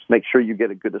opinion. Make sure you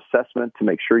get a good assessment to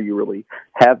make sure you really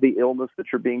have the illness that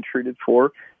you're being treated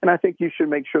for. And I think you should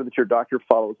make sure that your doctor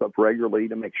follows up regularly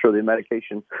to make sure the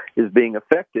medication is being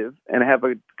effective, and have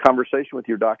a conversation with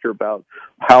your doctor about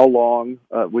how long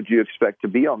would you expect to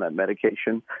be on that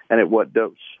medication and at what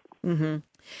dose. Mm-hmm.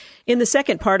 In the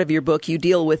second part of your book, you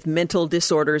deal with mental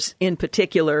disorders in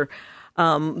particular,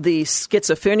 the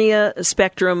schizophrenia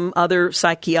spectrum, other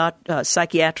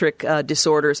psychiatric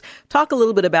disorders. Talk a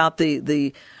little bit about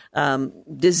the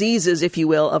diseases, if you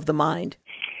will, of the mind.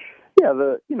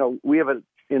 Yeah, we have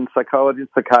in psychology and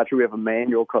psychiatry, we have a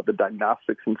manual called the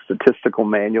Diagnostics and Statistical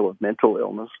Manual of Mental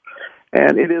Illness.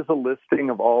 And it is a listing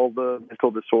of all the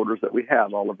mental disorders that we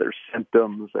have, all of their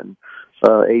symptoms and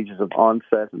ages of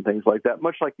onset and things like that,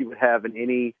 much like you would have in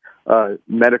any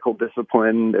medical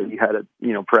discipline that you had,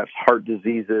 perhaps heart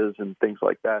diseases and things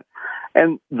like that.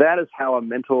 And that is how a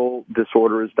mental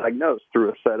disorder is diagnosed, through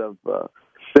a set of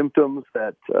symptoms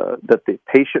that the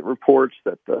patient reports,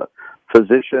 that the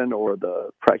physician or the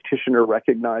practitioner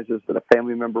recognizes, that a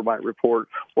family member might report,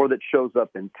 or that shows up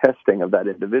in testing of that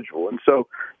individual. And so,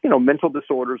 mental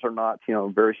disorders are not,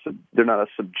 they're not a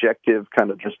subjective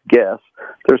kind of just guess.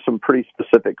 There's some pretty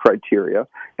specific criteria.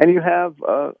 And you have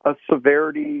a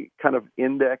severity kind of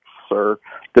index or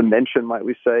dimension, might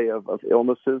we say, of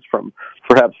illnesses, from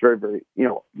perhaps very, very,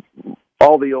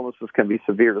 all the illnesses can be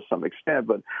severe to some extent,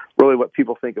 but really what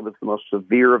people think of as the most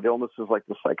severe of illnesses, like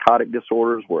the psychotic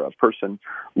disorders, where a person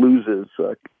loses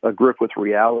a grip with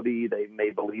reality. They may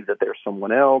believe that they're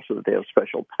someone else, or that they have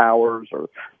special powers, or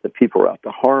that people are out to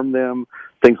harm them.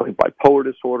 Things like bipolar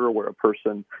disorder, where a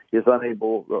person is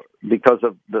unable, because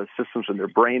of the systems in their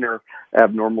brain are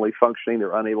abnormally functioning,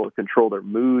 they're unable to control their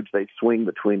moods. They swing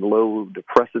between low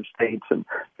depressive states and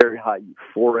very high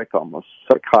euphoric, almost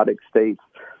psychotic states.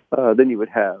 Then you would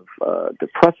have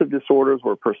depressive disorders,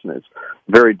 where a person is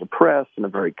very depressed in a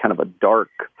very kind of a dark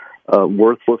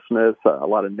worthlessness, a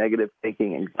lot of negative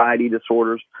thinking, anxiety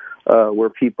disorders, where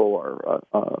people are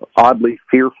oddly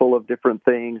fearful of different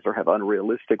things or have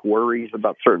unrealistic worries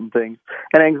about certain things.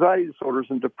 And anxiety disorders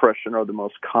and depression are the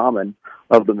most common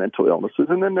of the mental illnesses.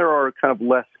 And then there are kind of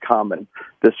less common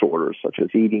disorders, such as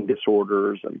eating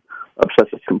disorders and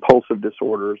obsessive-compulsive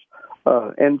disorders.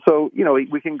 And so,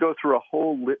 we can go through a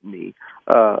whole litany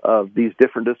of these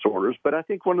different disorders. But I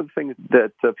think one of the things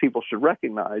that people should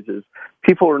recognize is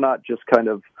people are not just kind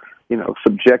of,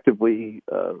 subjectively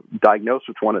diagnosed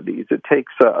with one of these. It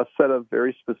takes a set of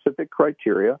very specific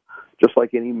criteria, just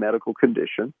like any medical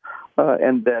condition,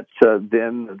 and that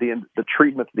then the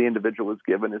treatment the individual is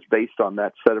given is based on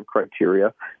that set of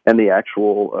criteria and the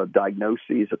actual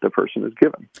diagnoses that the person is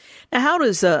given. Now, how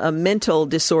does a mental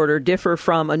disorder differ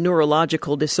from a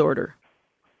neurological disorder?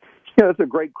 Yeah, that's a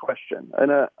great question.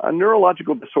 And a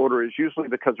neurological disorder is usually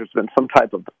because there's been some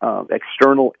type of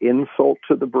external insult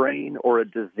to the brain or a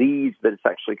disease that it's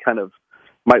actually kind of,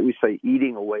 might we say,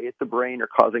 eating away at the brain or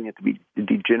causing it to be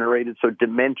degenerated. So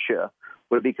dementia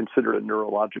would be considered a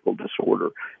neurological disorder.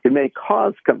 It may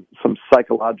cause some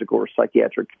psychological or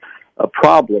psychiatric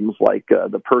problems, like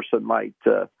the person might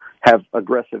have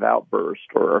aggressive outbursts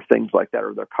or things like that,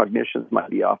 or their cognitions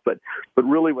might be off. But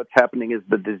really what's happening is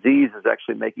the disease is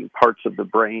actually making parts of the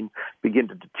brain begin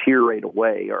to deteriorate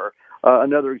away. Or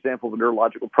another example of a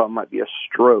neurological problem might be a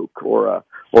stroke or a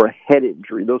head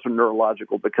injury. Those are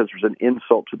neurological because there's an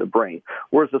insult to the brain.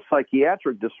 Whereas a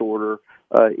psychiatric disorder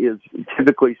is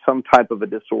typically some type of a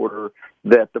disorder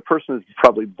that the person is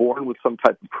probably born with some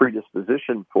type of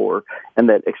predisposition for, and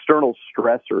that external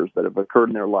stressors that have occurred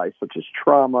in their life, such as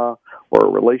trauma or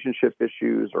relationship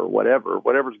issues or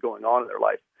whatever's going on in their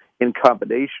life, in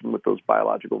combination with those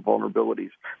biological vulnerabilities,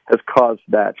 has caused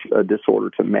that disorder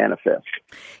to manifest.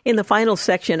 In the final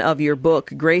section of your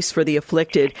book, Grace for the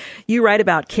Afflicted, you write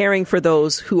about caring for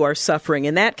those who are suffering,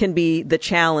 and that can be the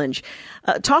challenge.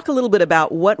 Talk a little bit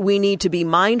about what we need to be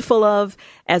mindful of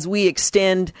as we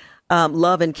extend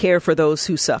love and care for those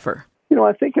who suffer.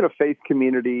 I think in a faith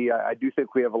community, I do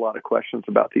think we have a lot of questions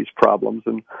about these problems.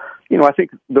 And, I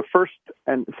think the first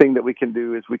thing that we can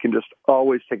do is we can just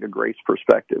always take a grace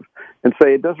perspective and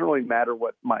say it doesn't really matter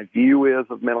what my view is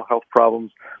of mental health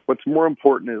problems. What's more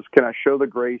important is, can I show the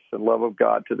grace and love of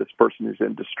God to this person who's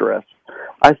in distress?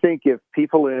 I think if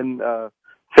people in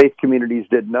faith communities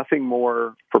did nothing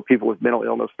more for people with mental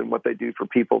illness than what they do for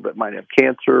people that might have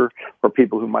cancer or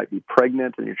people who might be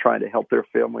pregnant and you're trying to help their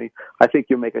family, I think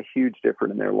you'll make a huge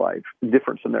difference in their life.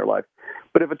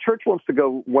 But if a church wants to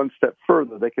go one step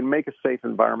further, they can make a safe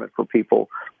environment for people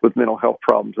with mental health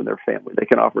problems in their family. They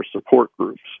can offer support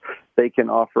groups. They can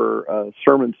offer a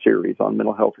sermon series on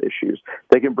mental health issues.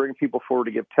 They can bring people forward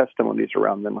to give testimonies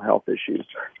around mental health issues.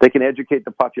 They can educate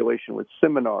the population with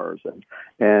seminars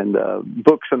and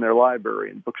books in their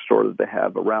library and bookstore that they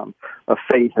have around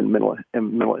faith and mental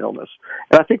illness.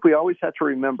 And I think we always have to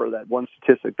remember that one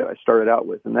statistic that I started out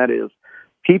with, and that is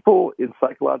people in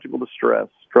psychological distress,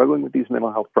 struggling with these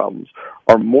mental health problems,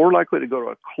 are more likely to go to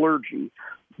a clergy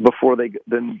before they go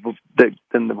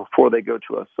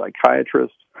to a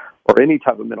psychiatrist or any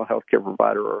type of mental health care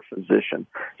provider or a physician.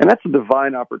 And that's a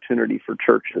divine opportunity for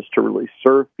churches to really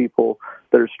serve people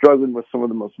that are struggling with some of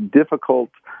the most difficult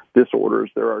disorders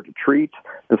there are to treat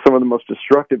and some of the most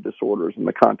destructive disorders in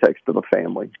the context of a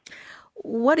family.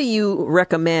 What do you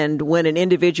recommend when an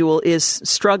individual is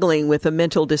struggling with a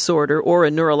mental disorder or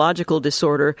a neurological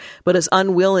disorder, but is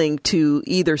unwilling to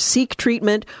either seek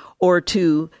treatment or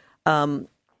to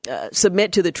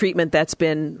submit to the treatment that's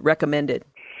been recommended?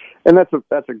 And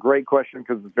that's a great question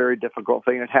because it's a very difficult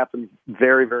thing. It happens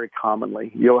very, very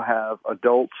commonly. You'll have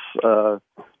adults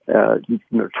in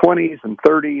their 20s and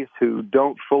 30s who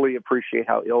don't fully appreciate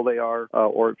how ill they are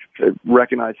or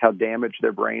recognize how damaged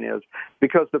their brain is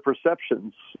because the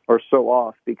perceptions are so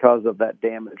off because of that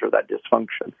damage or that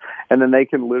dysfunction. And then they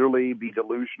can literally be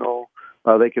delusional.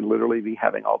 They can literally be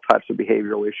having all types of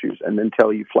behavioral issues and then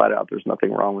tell you flat out there's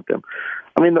nothing wrong with them.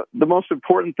 I mean, the most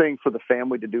important thing for the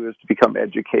family to do is to become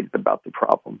educated about the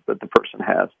problem that the person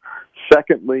has.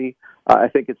 Secondly, I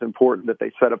think it's important that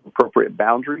they set up appropriate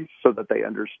boundaries so that they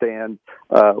understand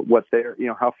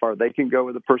how far they can go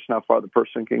with the person, how far the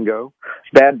person can go.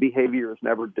 Bad behavior is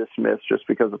never dismissed just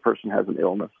because the person has an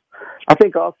illness. I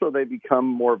think also they become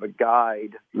more of a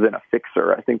guide than a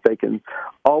fixer. I think they can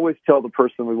always tell the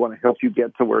person, we want to help you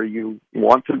get to where you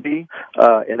want to be,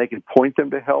 and they can point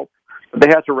them to help. But they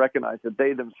have to recognize that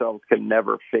they themselves can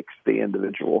never fix the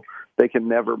individual. They can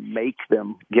never make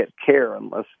them get care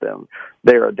unless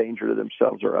they are a danger to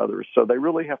themselves or others. So they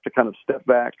really have to kind of step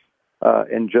back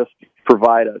and just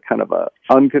provide a kind of a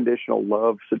unconditional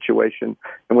love situation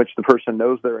in which the person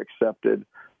knows they're accepted.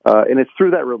 And it's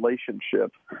through that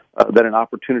relationship that an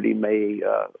opportunity may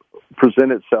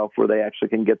present itself where they actually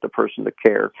can get the person to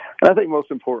care. And I think most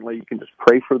importantly, you can just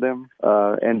pray for them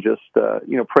and just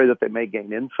pray that they may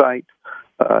gain insight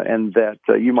and that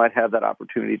you might have that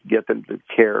opportunity to get them the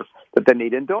care that they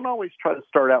need. And don't always try to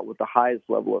start out with the highest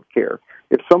level of care.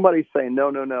 If somebody's saying, no,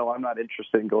 I'm not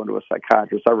interested in going to a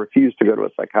psychiatrist, I refuse to go to a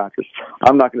psychiatrist,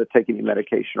 I'm not going to take any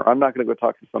medication, or I'm not going to go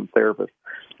talk to some therapist,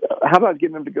 how about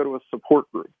getting them to go to a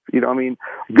support group?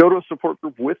 Go to a support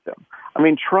group with them.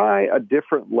 Try a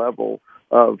different level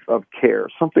of care,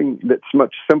 something that's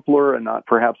much simpler and not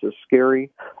perhaps as scary.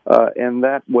 And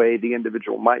that way the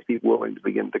individual might be willing to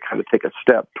begin to kind of take a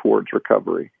step towards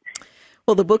recovery.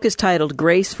 Well, the book is titled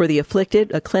Grace for the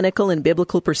Afflicted, A Clinical and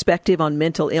Biblical Perspective on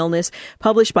Mental Illness,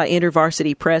 published by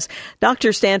InterVarsity Press.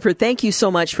 Dr. Stanford, thank you so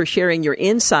much for sharing your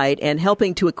insight and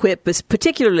helping to equip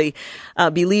particularly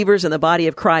believers in the body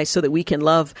of Christ so that we can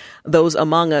love those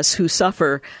among us who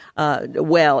suffer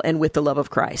well and with the love of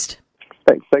Christ.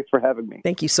 Thanks for having me.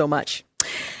 Thank you so much.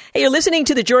 Hey, you're listening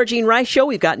to the Georgene Rice Show.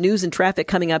 We've got news and traffic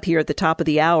coming up here at the top of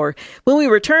the hour. When we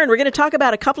return, we're going to talk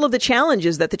about a couple of the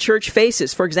challenges that the church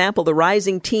faces. For example, the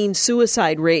rising teen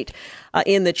suicide rate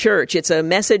in the church. It's a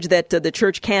message that the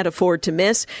church can't afford to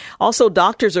miss. Also,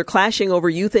 doctors are clashing over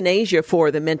euthanasia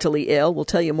for the mentally ill. We'll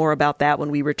tell you more about that when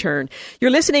we return.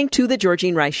 You're listening to the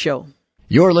Georgene Rice Show.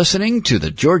 You're listening to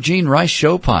the Georgene Rice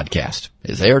Show podcast.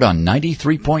 It's aired on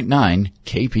 93.9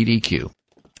 KPDQ.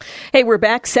 Hey, we're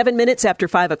back 7 minutes after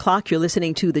 5 o'clock. You're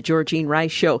listening to the Georgene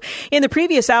Rice Show. In the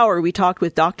previous hour, we talked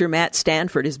with Dr. Matt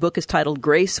Stanford. His book is titled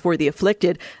Grace for the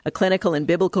Afflicted, A Clinical and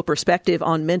Biblical Perspective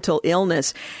on Mental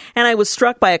Illness. And I was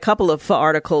struck by a couple of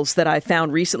articles that I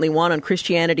found recently, one on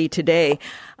Christianity Today.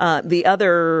 The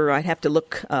other, I'd have to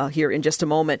look here in just a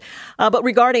moment. But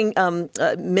regarding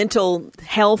mental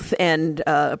health and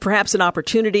perhaps an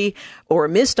opportunity or a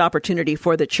missed opportunity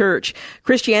for the church,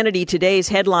 Christianity Today's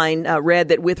headline read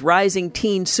that with rising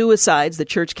teen suicides, the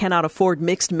church cannot afford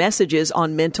mixed messages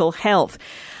on mental health.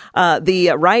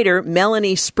 The writer,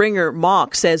 Melanie Springer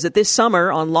Mock, says that this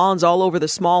summer on lawns all over the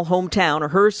small hometown, or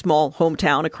her small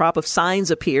hometown, a crop of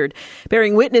signs appeared,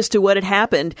 bearing witness to what had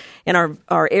happened in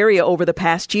our area over the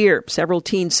past year. Several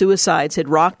teen suicides had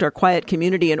rocked our quiet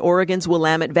community in Oregon's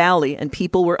Willamette Valley, and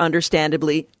people were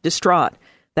understandably distraught.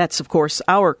 That's, of course,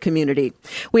 our community.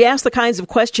 We ask the kinds of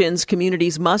questions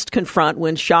communities must confront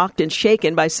when shocked and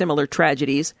shaken by similar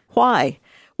tragedies. Why?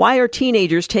 Why are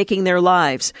teenagers taking their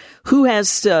lives? Who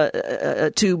has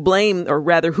to blame, or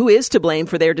rather, who is to blame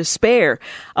for their despair?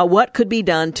 What could be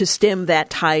done to stem that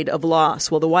tide of loss?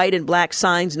 Well, the white and black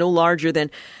signs, no larger than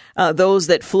those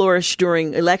that flourish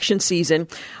during election season,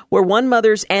 were one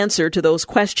mother's answer to those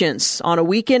questions. On a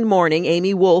weekend morning,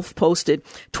 Amy Wolf posted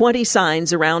 20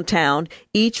 signs around town,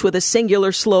 each with a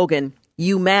singular slogan: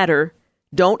 "You matter,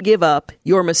 don't give up,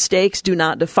 your mistakes do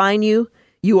not define you,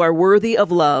 you are worthy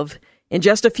of love." In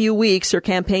just a few weeks, her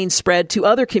campaign spread to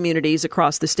other communities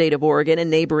across the state of Oregon and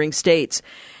neighboring states.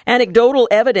 Anecdotal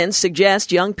evidence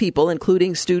suggests young people,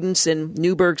 including students in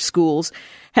Newburgh schools,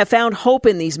 have found hope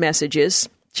in these messages.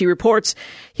 She reports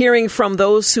hearing from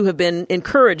those who have been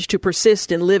encouraged to persist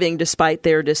in living despite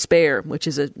their despair, which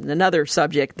is another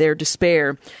subject, their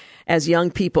despair as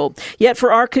young people. Yet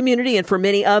for our community and for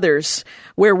many others,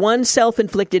 where one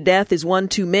self-inflicted death is one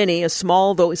too many, a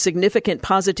small though significant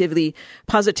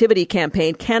positivity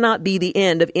campaign cannot be the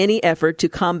end of any effort to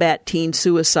combat teen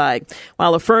suicide.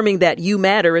 While affirming that you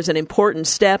matter is an important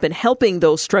step in helping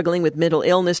those struggling with mental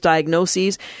illness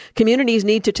diagnoses, communities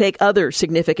need to take other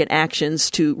significant actions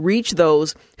to reach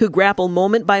those who grapple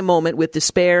moment by moment with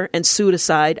despair and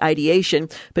suicide ideation,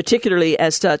 particularly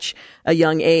at such a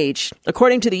young age.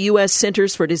 According to the U.S.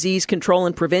 Centers for Disease Control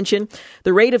and Prevention,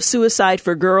 the rate of suicide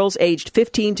for girls aged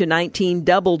 15 to 19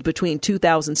 doubled between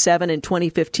 2007 and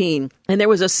 2015. And there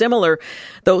was a similar,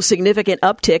 though significant,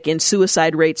 uptick in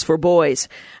suicide rates for boys.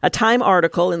 A Time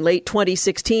article in late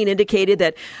 2016 indicated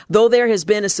that though there has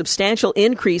been a substantial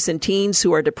increase in teens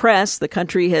who are depressed, the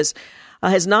country has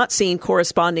not seen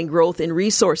corresponding growth in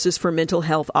resources for mental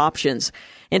health options.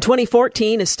 In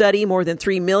 2014, a study, more than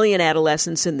 3 million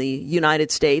adolescents in the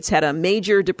United States had a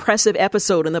major depressive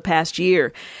episode in the past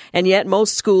year. And yet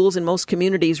most schools and most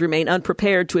communities remain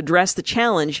unprepared to address the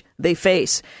challenge they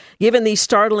face. Given these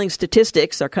startling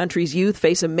statistics, our country's youth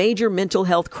face a major mental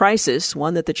health crisis,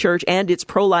 one that the church and its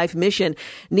pro-life mission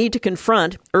need to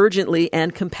confront urgently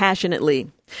and compassionately.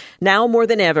 Now more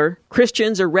than ever,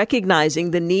 Christians are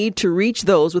recognizing the need to reach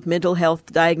those with mental health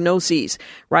diagnoses.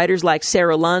 Writers like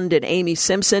Sarah Lund and Amy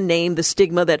Simpson name the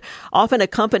stigma that often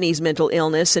accompanies mental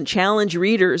illness and challenge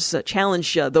readers,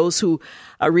 those who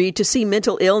read to see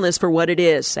mental illness for what it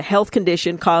is, a health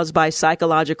condition caused by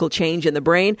psychological change in the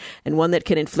brain and one that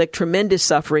can inflict tremendous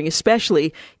suffering,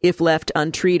 especially if left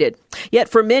untreated. Yet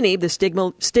for many, the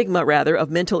stigma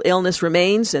of mental illness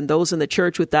remains, and those in the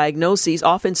church with diagnoses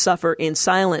often suffer in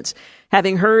silence.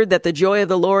 Having heard that the joy of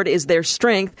the Lord is their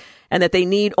strength and that they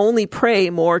need only pray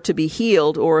more to be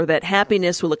healed, or that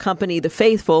happiness will accompany the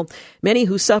faithful, many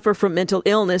who suffer from mental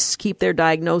illness keep their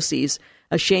diagnoses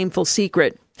a shameful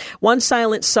secret. One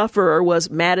silent sufferer was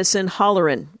Madison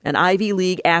Holleran, an Ivy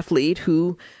League athlete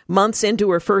who, months into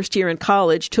her first year in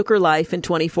college, took her life in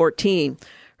 2014.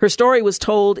 Her story was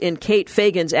told in Kate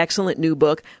Fagan's excellent new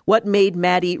book, What Made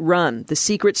Maddie Run? The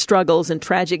Secret Struggles and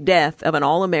Tragic Death of an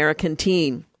All-American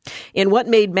Teen. In What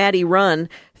Made Maddie Run,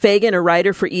 Fagan, a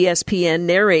writer for ESPN,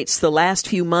 narrates the last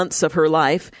few months of her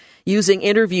life, using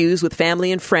interviews with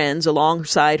family and friends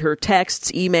alongside her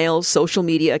texts, emails, social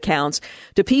media accounts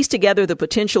to piece together the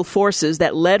potential forces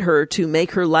that led her to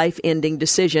make her life-ending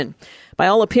decision. By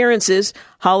all appearances,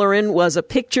 Holleran was a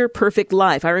picture-perfect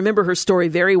life. I remember her story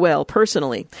very well,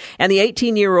 personally. And the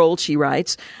 18-year-old, she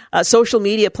writes, social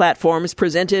media platforms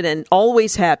presented an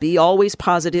always happy, always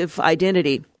positive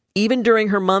identity. Even during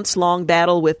her months-long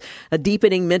battle with a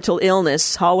deepening mental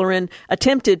illness, Holleran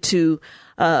attempted to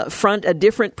front a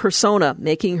different persona,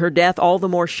 making her death all the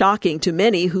more shocking to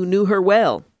many who knew her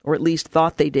well, or at least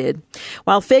thought they did.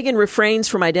 While Fagan refrains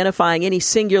from identifying any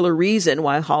singular reason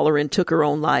why Holleran took her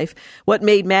own life, What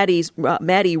Made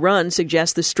Maddie Run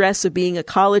suggests the stress of being a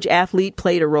college athlete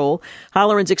played a role.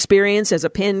 Holleran's experience as a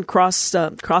Penn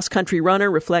cross-country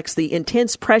runner reflects the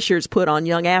intense pressures put on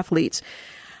young athletes.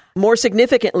 More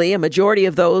significantly, a majority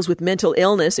of those with mental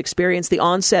illness experience the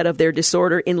onset of their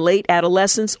disorder in late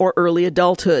adolescence or early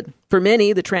adulthood. For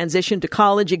many, the transition to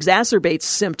college exacerbates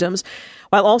symptoms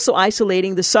while also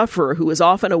isolating the sufferer, who is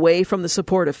often away from the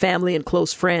support of family and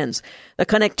close friends. The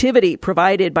connectivity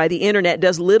provided by the internet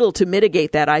does little to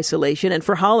mitigate that isolation, and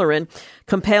for Holleran,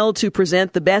 compelled to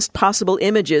present the best possible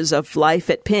images of life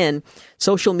at Penn,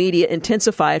 social media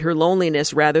intensified her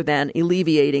loneliness rather than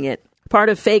alleviating it. Part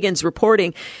of Fagan's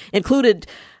reporting included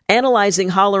analyzing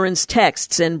Holleran's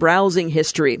texts and browsing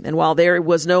history. And while there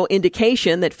was no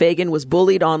indication that Fagan was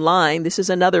bullied online, this is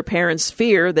another parent's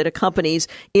fear that accompanies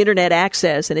internet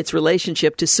access and its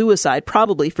relationship to suicide,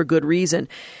 probably for good reason.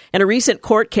 In a recent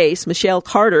court case, Michelle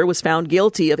Carter was found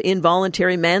guilty of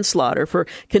involuntary manslaughter for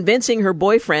convincing her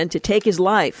boyfriend to take his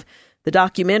life. The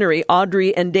documentary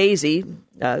Audrey and Daisy,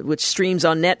 which streams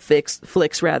on Netflix,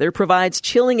 provides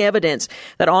chilling evidence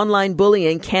that online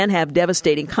bullying can have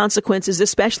devastating consequences,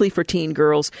 especially for teen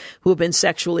girls who have been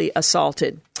sexually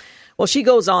assaulted. Well, she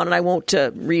goes on, and I won't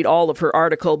read all of her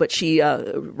article, but she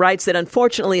writes that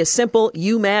unfortunately a simple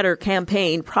You Matter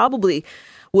campaign probably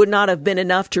would not have been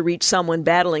enough to reach someone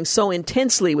battling so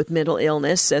intensely with mental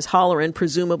illness as Holleran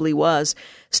presumably was.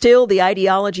 Still, the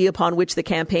ideology upon which the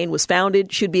campaign was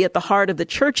founded should be at the heart of the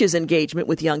church's engagement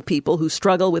with young people who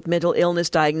struggle with mental illness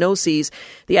diagnoses.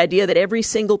 The idea that every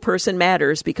single person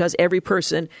matters because every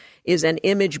person is an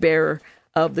image bearer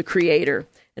of the Creator,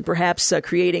 and perhaps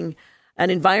creating an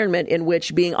environment in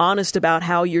which being honest about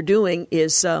how you're doing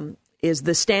is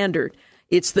the standard.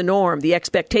 It's the norm. The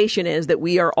expectation is that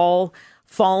we are all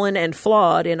fallen and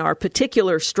flawed, and our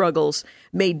particular struggles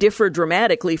may differ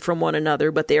dramatically from one another,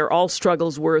 but they are all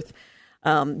struggles worth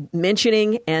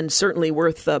mentioning and certainly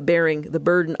worth bearing the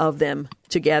burden of them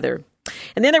together.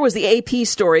 And then there was the AP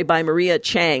story by Maria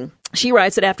Chang. She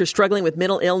writes that after struggling with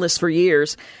mental illness for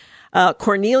years,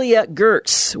 Cornelia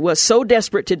Gertz was so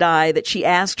desperate to die that she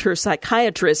asked her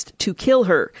psychiatrist to kill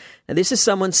her. Now, this is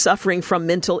someone suffering from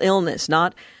mental illness,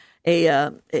 not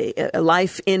a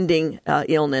life-ending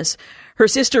illness. Her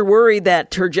sister worried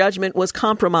that her judgment was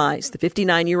compromised. The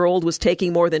 59-year-old was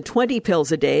taking more than 20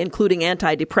 pills a day, including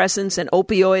antidepressants, an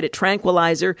opioid, a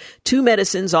tranquilizer, 2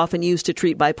 medicines often used to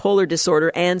treat bipolar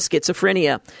disorder and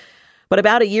schizophrenia. But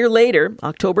about a year later,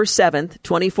 October 7th,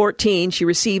 2014, she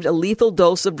received a lethal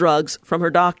dose of drugs from her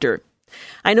doctor.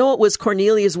 I know it was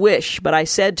Cornelia's wish, but I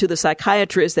said to the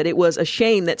psychiatrist that it was a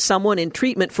shame that someone in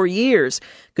treatment for years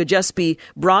could just be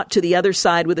brought to the other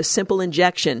side with a simple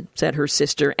injection, said her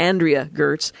sister, Andrea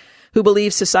Gertz. who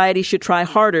believes society should try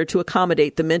harder to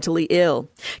accommodate the mentally ill.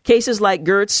 Cases like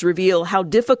Gertz reveal how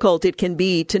difficult it can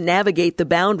be to navigate the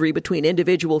boundary between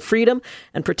individual freedom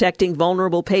and protecting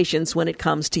vulnerable patients when it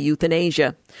comes to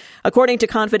euthanasia. According to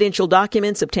confidential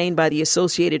documents obtained by the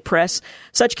Associated Press,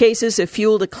 such cases have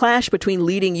fueled a clash between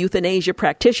leading euthanasia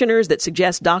practitioners that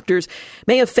suggest doctors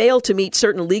may have failed to meet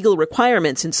certain legal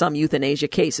requirements in some euthanasia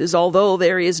cases, although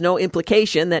there is no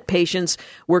implication that patients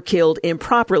were killed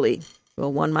improperly.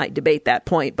 Well, one might debate that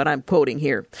point, but I'm quoting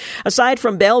here. Aside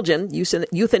from Belgium,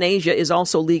 euthanasia is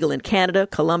also legal in Canada,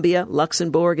 Colombia,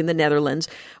 Luxembourg, and the Netherlands.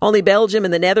 Only Belgium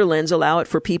and the Netherlands allow it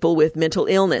for people with mental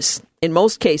illness. In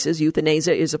most cases,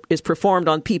 euthanasia is performed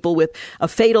on people with a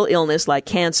fatal illness like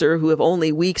cancer who have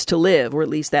only weeks to live, or at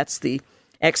least that's the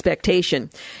expectation.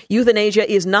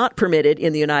 Euthanasia is not permitted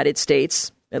in the United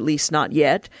States, at least not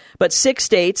yet, but 6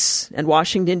 states and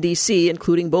Washington, D.C.,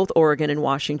 including both Oregon and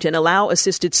Washington, allow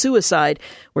assisted suicide,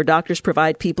 where doctors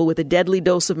provide people with a deadly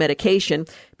dose of medication.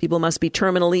 People must be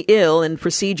terminally ill, and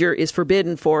procedure is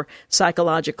forbidden for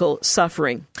psychological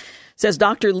suffering. Says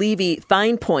Dr. Levy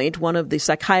Finepoint, one of the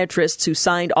psychiatrists who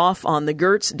signed off on the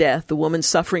Gertz death, the woman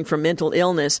suffering from mental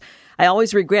illness, I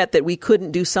always regret that we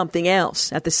couldn't do something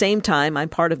else. At the same time, I'm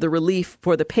part of the relief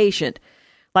for the patient.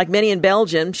 Like many in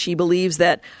Belgium, she believes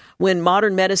that when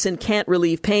modern medicine can't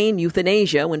relieve pain,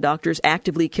 euthanasia, when doctors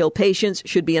actively kill patients,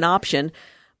 should be an option.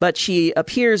 But she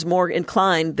appears more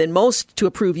inclined than most to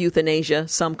approve euthanasia,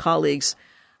 some colleagues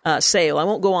say. Well, I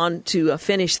won't go on to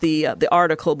finish the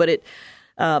article, but it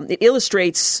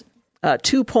illustrates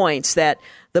 2 points that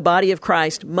the body of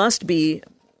Christ must be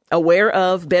aware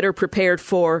of, better prepared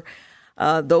for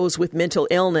those with mental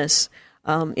illness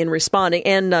in responding.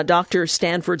 And Dr.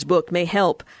 Stanford's book may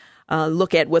help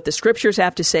look at what the scriptures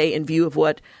have to say in view of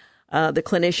what the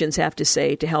clinicians have to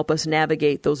say to help us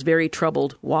navigate those very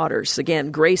troubled waters.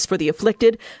 Again, Grace for the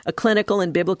Afflicted, a clinical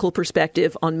and biblical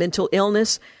perspective on mental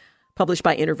illness, published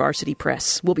by InterVarsity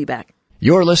Press. We'll be back.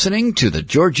 You're listening to the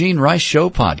Georgene Rice Show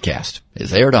podcast.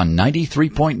 It's aired on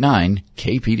 93.9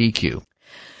 KPDQ.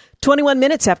 21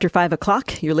 minutes after 5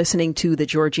 o'clock, you're listening to the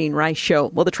Georgene Rice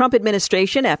Show. Well, the Trump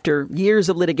administration, after years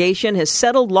of litigation, has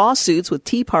settled lawsuits with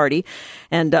Tea Party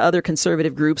and other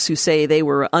conservative groups who say they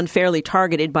were unfairly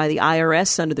targeted by the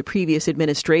IRS under the previous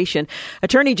administration.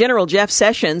 Attorney General Jeff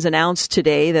Sessions announced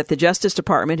today that the Justice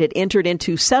Department had entered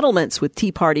into settlements with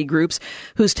Tea Party groups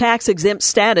whose tax-exempt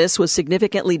status was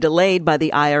significantly delayed by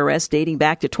the IRS dating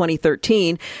back to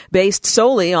 2013, based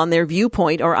solely on their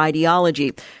viewpoint or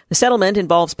ideology. The settlement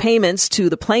involves payments to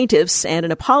the plaintiffs and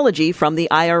an apology from the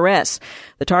IRS.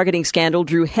 The targeting scandal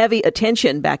drew heavy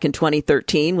attention back in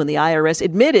 2013 when the IRS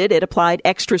admitted it applied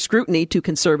extra scrutiny to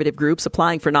conservative groups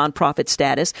applying for nonprofit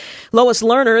status. Lois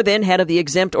Lerner, then head of the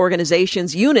exempt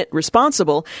organizations unit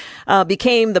responsible,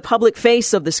 became the public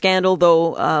face of the scandal,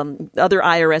 though other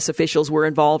IRS officials were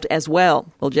involved as well.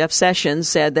 Well, Jeff Sessions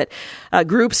said that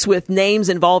groups with names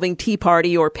involving Tea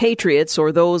Party or Patriots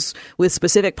or those with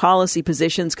specific policy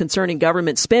positions concerning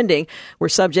government spending were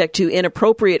subject to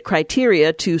inappropriate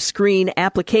criteria to screen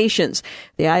applications.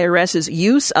 The IRS's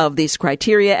use of these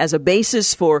criteria as a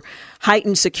basis for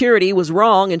heightened security was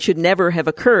wrong and should never have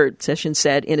occurred, Sessions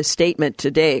said in a statement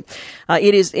today.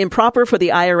 It is improper for the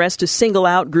IRS to single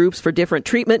out groups for different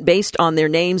treatment based on their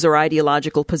names or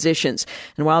ideological positions.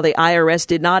 And while the IRS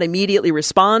did not immediately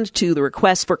respond to the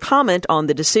request for comment on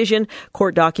the decision,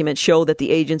 court documents show that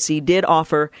the agency did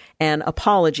offer an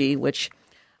apology, which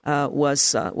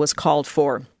was called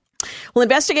for. Well,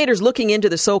 investigators looking into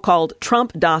the so-called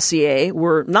Trump dossier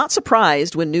were not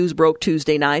surprised when news broke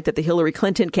Tuesday night that the Hillary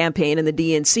Clinton campaign and the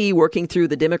DNC, working through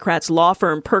the Democrats' law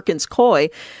firm Perkins Coie,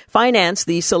 financed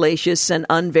the salacious and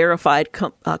unverified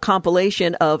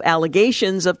compilation of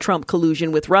allegations of Trump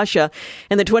collusion with Russia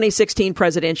in the 2016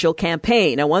 presidential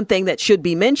campaign. Now, one thing that should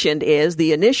be mentioned is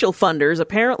the initial funders,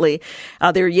 apparently,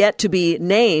 they're yet to be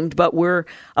named, but were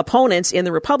opponents in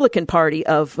the Republican Party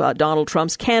of Donald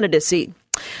Trump's candidacy.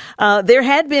 There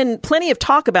had been plenty of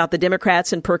talk about the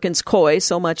Democrats and Perkins Coie,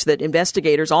 so much that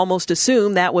investigators almost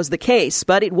assumed that was the case.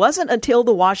 But it wasn't until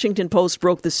the Washington Post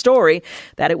broke the story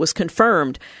that it was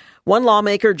confirmed. One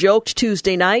lawmaker joked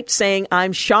Tuesday night, saying,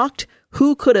 "I'm shocked.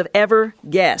 Who could have ever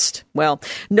guessed?" Well,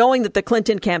 knowing that the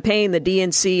Clinton campaign, the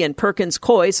DNC, and Perkins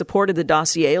Coie supported the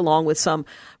dossier along with some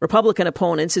Republican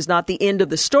opponents is not the end of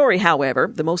the story, however.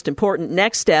 The most important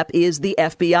next step is the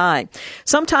FBI.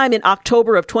 Sometime in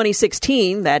October of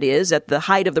 2016, that is, at the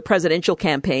height of the presidential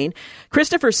campaign,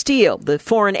 Christopher Steele, the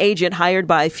foreign agent hired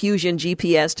by Fusion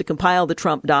GPS to compile the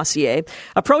Trump dossier,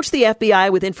 approached the FBI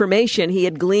with information he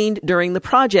had gleaned during the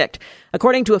project.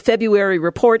 According to a February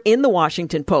report in the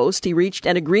Washington Post, he reached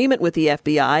an agreement with the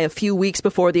FBI a few weeks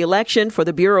before the election for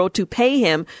the Bureau to pay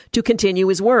him to continue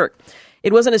his work.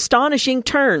 It was an astonishing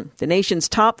turn. The nation's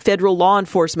top federal law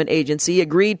enforcement agency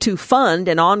agreed to fund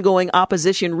an ongoing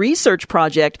opposition research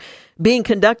project being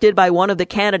conducted by one of the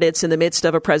candidates in the midst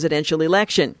of a presidential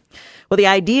election. Well, the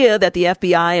idea that the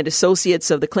FBI and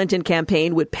associates of the Clinton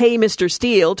campaign would pay Mr.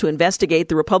 Steele to investigate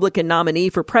the Republican nominee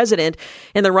for president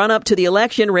in the run-up to the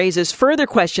election raises further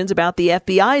questions about the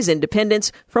FBI's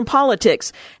independence from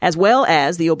politics, as well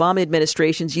as the Obama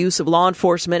administration's use of law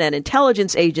enforcement and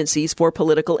intelligence agencies for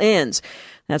political ends.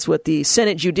 That's what the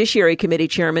Senate Judiciary Committee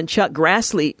Chairman Chuck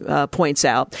Grassley points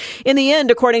out. In the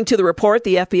end, according to the report,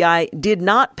 the FBI did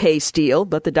not pay Steele,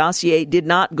 but the dossier did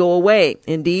not go away.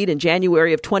 Indeed, in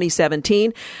January of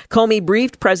 2017, Comey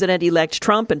briefed President-elect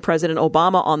Trump and President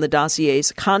Obama on the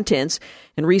dossier's contents.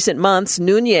 In recent months,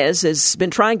 Nunes has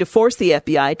been trying to force the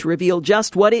FBI to reveal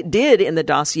just what it did in the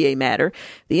dossier matter.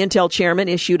 The Intel chairman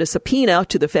issued a subpoena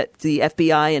to the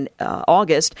FBI in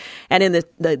August, and in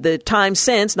the time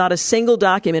since, not a single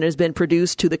document has been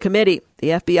produced to the committee. The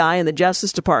FBI and the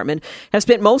Justice Department have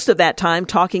spent most of that time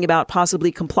talking about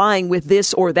possibly complying with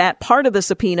this or that part of the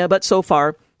subpoena, but so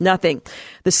far, nothing.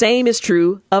 The same is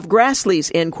true of Grassley's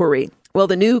inquiry. Well,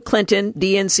 the new Clinton,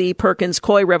 DNC, Perkins,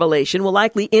 Coy revelation will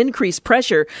likely increase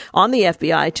pressure on the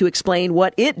FBI to explain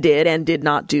what it did and did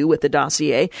not do with the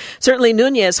dossier. Certainly,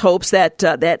 Nunes hopes that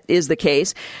that is the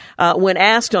case. When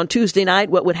asked on Tuesday night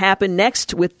what would happen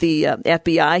next with the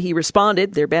FBI, he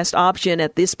responded, their best option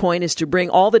at this point is to bring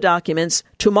all the documents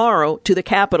tomorrow to the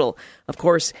Capitol. Of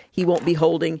course, he won't be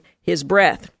holding his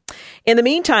breath. In the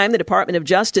meantime, the Department of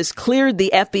Justice cleared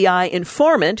the FBI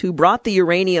informant who brought the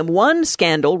Uranium One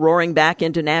scandal roaring back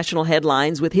into national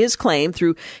headlines with his claim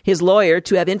through his lawyer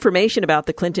to have information about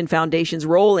the Clinton Foundation's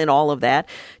role in all of that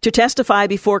to testify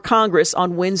before Congress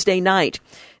on Wednesday night.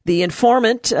 The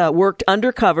informant worked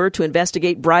undercover to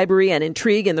investigate bribery and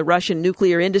intrigue in the Russian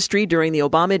nuclear industry during the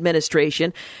Obama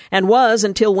administration and was,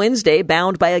 until Wednesday,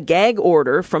 bound by a gag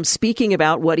order from speaking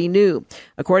about what he knew.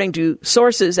 According to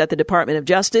sources at the Department of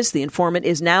Justice, the informant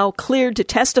is now cleared to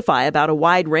testify about a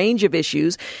wide range of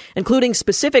issues, including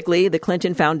specifically the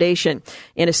Clinton Foundation.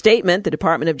 In a statement, the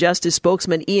Department of Justice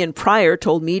spokesman Ian Pryor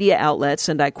told media outlets,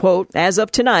 and I quote, "As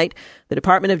of tonight, the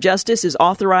Department of Justice has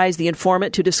authorized the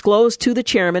informant to disclose to the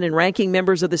chairman and ranking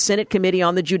members of the Senate Committee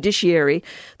on the Judiciary,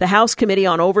 the House Committee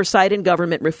on Oversight and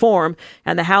Government Reform,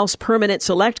 and the House Permanent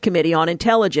Select Committee on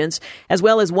Intelligence, as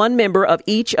well as one member of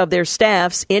each of their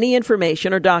staffs, any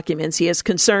information or documents he has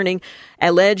concerning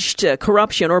alleged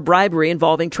corruption or bribery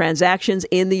involving transactions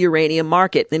in the uranium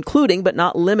market, including but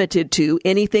not limited to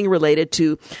anything related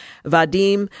to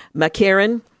Vadim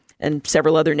Makarin, and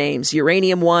several other names,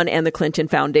 Uranium One and the Clinton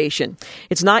Foundation.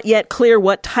 It's not yet clear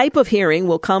what type of hearing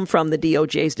will come from the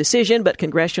DOJ's decision, but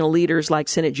congressional leaders like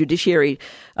Senate Judiciary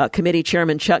Committee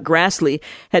Chairman Chuck Grassley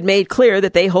had made clear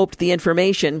that they hoped the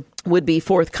information would be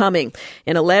forthcoming.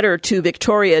 In a letter to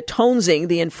Victoria Toensing,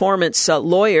 the informant's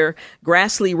lawyer,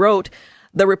 Grassley wrote,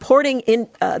 The reporting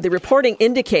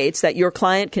indicates that your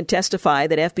client can testify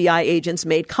that FBI agents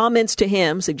made comments to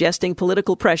him suggesting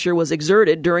political pressure was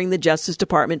exerted during the Justice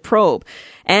Department probe,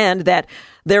 and that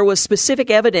there was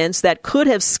specific evidence that could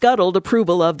have scuttled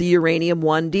approval of the Uranium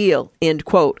One deal, end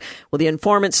quote. Well, the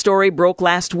informant's story broke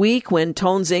last week when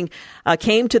Toensing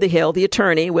came to the Hill, the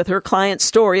attorney, with her client's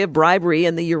story of bribery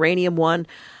in the Uranium One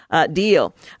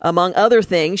deal. Among other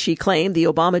things, she claimed the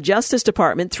Obama Justice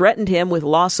Department threatened him with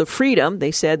loss of freedom.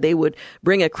 They said they would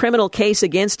bring a criminal case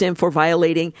against him for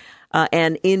violating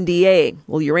an NDA.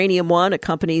 Well, Uranium One, a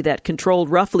company that controlled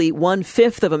roughly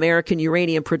 1/5 of American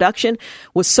uranium production,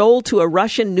 was sold to a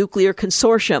Russian nuclear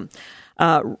consortium,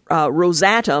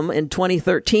 Rosatom, in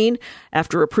 2013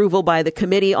 after approval by the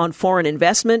Committee on Foreign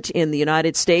Investment in the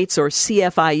United States, or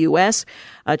CFIUS,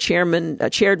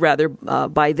 chaired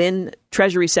by then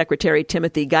Treasury Secretary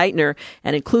Timothy Geithner,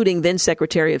 and including then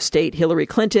Secretary of State Hillary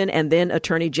Clinton and then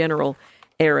Attorney General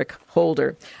Eric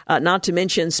Holder. Not to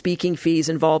mention speaking fees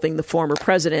involving the former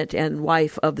president and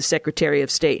wife of the Secretary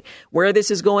of State. Where this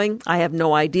is going, I have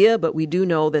no idea, but we do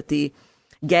know that the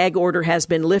gag order has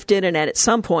been lifted, and at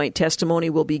some point testimony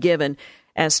will be given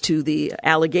as to the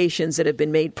allegations that have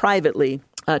been made privately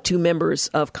to members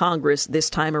of Congress this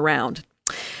time around.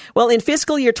 Well, in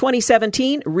fiscal year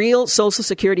 2017, real Social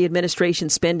Security Administration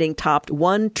spending topped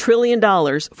 $1 trillion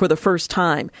for the first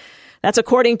time. That's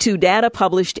according to data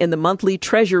published in the monthly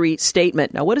Treasury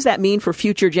statement. Now, what does that mean for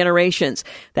future generations?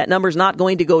 That number's not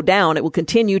going to go down. It will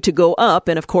continue to go up.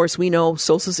 And of course, we know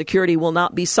Social Security will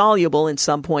not be soluble in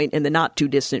some point in the not too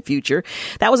distant future.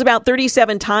 That was about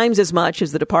 37 times as much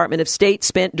as the Department of State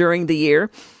spent during the year.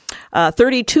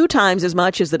 32 times as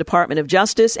much as the Department of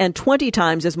Justice, and 20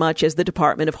 times as much as the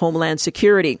Department of Homeland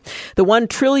Security. The $1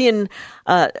 trillion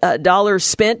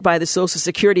spent by the Social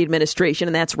Security Administration,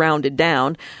 and that's rounded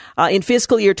down, in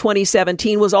fiscal year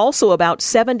 2017 was also about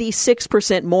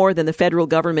 76% more than the federal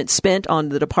government spent on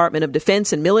the Department of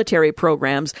Defense and military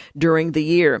programs during the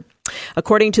year.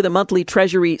 According to the monthly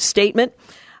Treasury statement,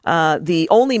 the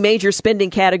only major spending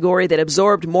category that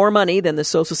absorbed more money than the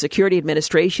Social Security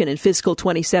Administration in fiscal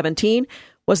 2017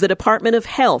 was the Department of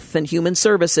Health and Human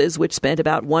Services, which spent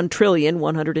about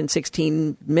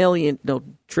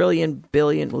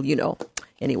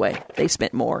Anyway, they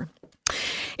spent more.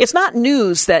 It's not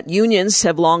news that unions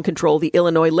have long controlled the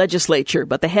Illinois legislature,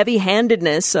 but the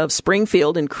heavy-handedness of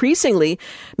Springfield increasingly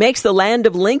makes the land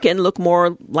of Lincoln look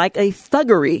more like a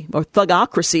thuggery, or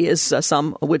thugocracy, as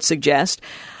some would suggest.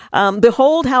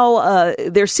 Behold how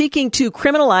they're seeking to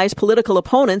criminalize political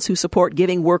opponents who support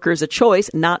giving workers a choice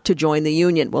not to join the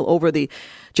union. Well, over the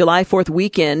July 4th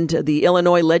weekend, the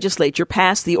Illinois legislature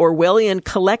passed the Orwellian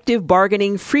Collective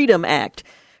Bargaining Freedom Act.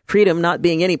 Freedom not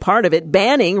being any part of it,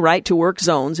 banning right-to-work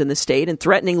zones in the state and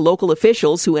threatening local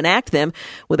officials who enact them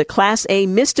with a Class A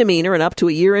misdemeanor and up to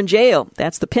a year in jail.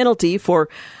 That's the penalty for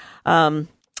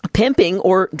pimping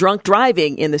or drunk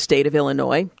driving in the state of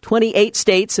Illinois. 28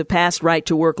 states have passed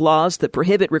right-to-work laws that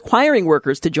prohibit requiring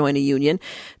workers to join a union.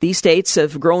 These states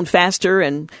have grown faster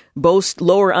and boast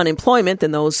lower unemployment than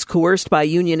those coerced by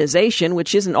unionization,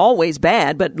 which isn't always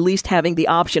bad, but at least having the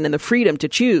option and the freedom to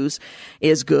choose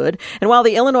is good. And while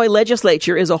the Illinois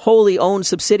legislature is a wholly owned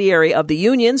subsidiary of the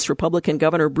unions, Republican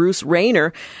Governor Bruce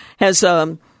Rayner has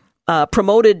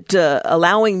promoted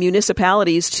allowing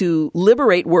municipalities to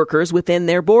liberate workers within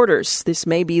their borders. This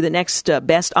may be the next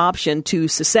best option to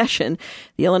secession.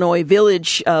 The Illinois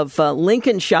village of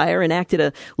Lincolnshire enacted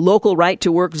a local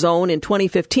right-to-work zone in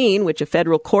 2015, which a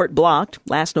federal court blocked.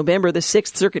 Last November, the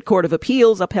 6th Circuit Court of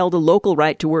Appeals upheld a local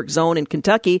right-to-work zone in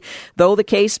Kentucky, though the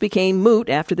case became moot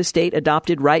after the state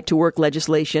adopted right-to-work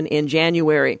legislation in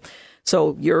January.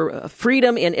 So your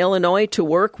freedom in Illinois to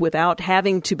work without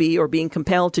having to be or being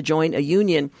compelled to join a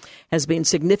union has been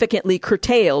significantly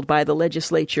curtailed by the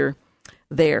legislature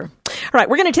there. All right,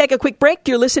 we're going to take a quick break.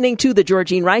 You're listening to The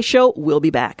Georgene Rice Show. We'll be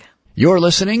back. You're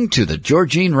listening to The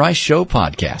Georgene Rice Show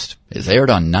podcast. It's aired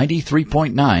on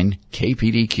 93.9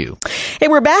 KPDQ. Hey,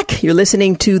 we're back. You're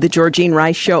listening to The Georgene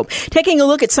Rice Show. Taking a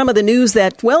look at some of the news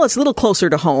that, well, it's a little closer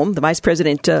to home. The Vice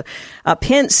President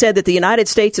Pence said that the United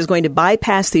States is going to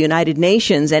bypass the United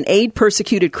Nations and aid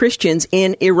persecuted Christians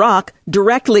in Iraq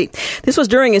directly. This was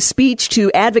during a speech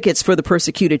to advocates for the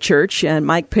persecuted church. And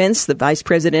Mike Pence, the Vice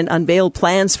President, unveiled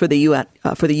plans for the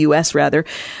U.S.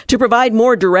 to provide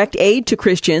more direct aid to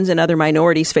Christians and other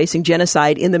minorities facing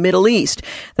genocide in the Middle East.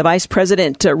 The Vice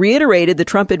President reiterated the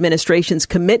Trump administration's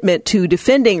commitment to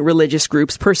defending religious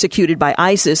groups persecuted by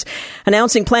ISIS,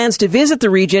 announcing plans to visit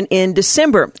the region in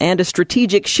December and a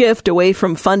strategic shift away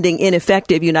from funding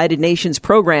ineffective United Nations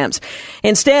programs.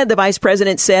 Instead, the Vice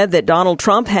President said that Donald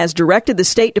Trump has directed the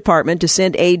State Department to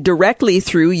send aid directly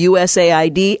through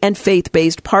USAID and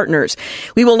faith-based partners.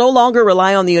 We will no longer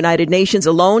rely on the United Nations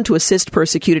alone to assist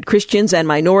persecuted Christians and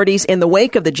minorities in the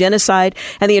wake of the genocide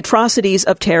and the atrocities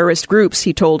of terrorist groups,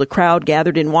 he told a crowd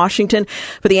gathered in Washington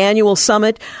for the annual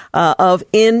summit of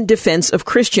In Defense of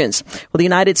Christians. Well, the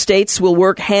United States will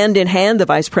work hand in hand, the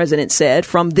Vice President said,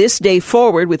 from this day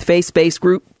forward with faith-based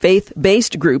groups,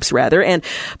 and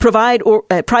provide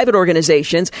private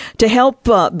organizations to help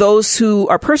those who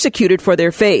are persecuted for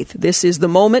their faith. This is the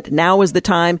moment. Now is the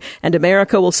time, and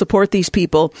America will support these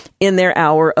people in their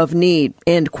hour of need.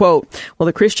 End quote. Well,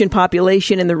 the Christian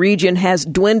population in the region has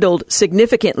dwindled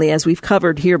significantly, as we've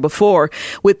covered here before,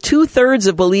 with 2/3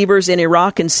 of believers in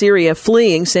Iraq and Syria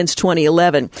fleeing since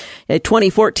 2011. A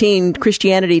 2014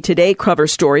 Christianity Today cover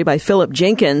story by Philip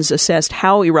Jenkins assessed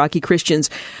how Iraqi Christians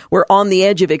were on the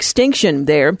edge of extinction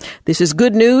there. This is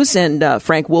good news, and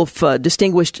Frank Wolf,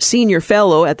 Distinguished Senior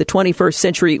Fellow at the 21st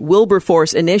Century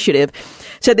Wilberforce Initiative,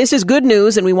 said this is good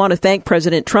news, and we want to thank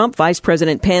President Trump, Vice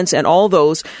President Pence, and all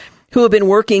those who have been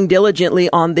working diligently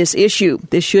on this issue.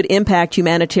 This should impact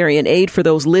humanitarian aid for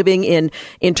those living in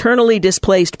internally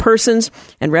displaced persons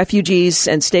and refugees,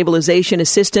 and stabilization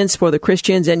assistance for the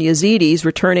Christians and Yazidis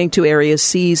returning to areas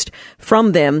seized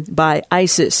from them by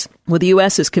ISIS. Well, the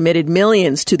U.S. has committed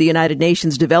millions to the United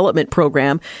Nations Development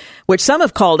Program, which some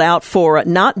have called out for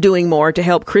not doing more to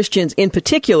help Christians in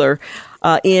particular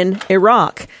in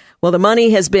Iraq. Well, the money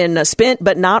has been spent,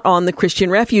 but not on the Christian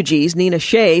refugees. Nina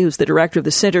Shea, who's the director of the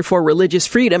Center for Religious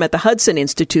Freedom at the Hudson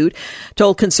Institute,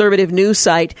 told conservative news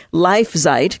site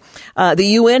LifeZite, the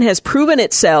UN has proven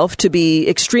itself to be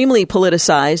extremely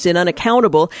politicized and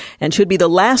unaccountable, and should be the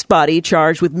last body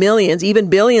charged with millions, even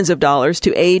billions of dollars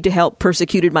to aid to help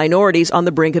persecuted minorities on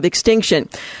the brink of extinction.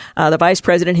 The vice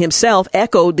president himself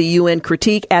echoed the UN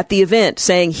critique at the event,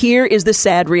 saying, "Here is the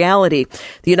sad reality.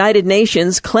 The United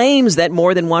Nations claims that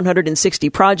more than 160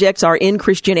 projects are in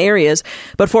Christian areas,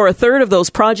 but for a third of those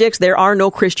projects, there are no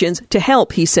Christians to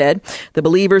help," he said. The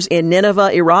believers in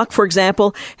Nineveh, Iraq, for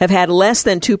example, have had less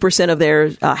than 2% of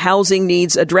their housing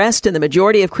needs addressed, and the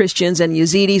majority of Christians and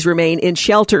Yazidis remain in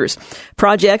shelters.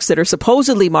 Projects that are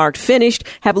supposedly marked finished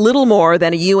have little more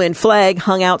than a UN flag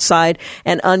hung outside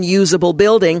an unusable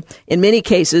building, in many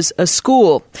cases a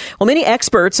school. Well, many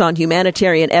experts on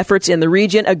humanitarian efforts in the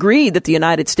region agree that the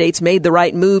United States made the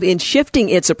right move in shifting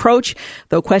its approach,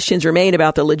 though questions remain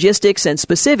about the logistics and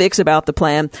specifics about the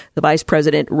plan the vice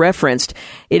president referenced.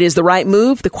 It is the right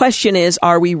move. The question is,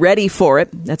 are we ready for it?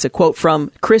 That's a quote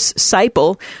from Chris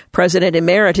Seipel, president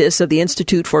emeritus of the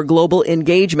Institute for Global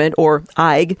Engagement, or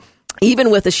IG.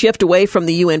 Even with a shift away from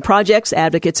the UN projects,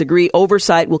 advocates agree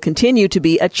oversight will continue to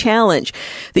be a challenge.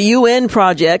 The UN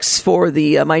projects for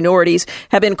the minorities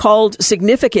have been called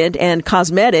significant and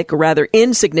cosmetic, or rather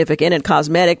insignificant and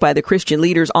cosmetic, by the Christian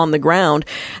leaders on the ground.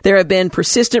 There have been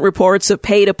persistent reports of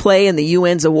pay to play in the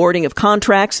UN's awarding of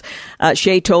contracts.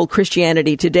 Shea told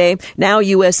Christianity Today, now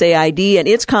USAID and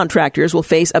its contractors will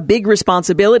face a big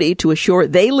responsibility to assure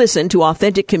they listen to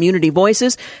authentic community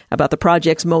voices about the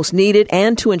projects most needed,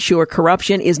 and to ensure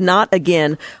corruption is not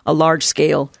again a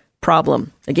large-scale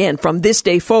problem. Again, from this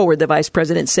day forward, the vice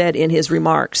president said in his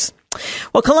remarks.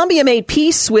 Well, Colombia made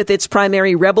peace with its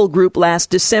primary rebel group last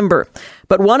December,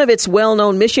 but one of its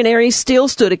well-known missionaries still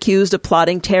stood accused of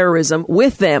plotting terrorism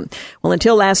with them. Well,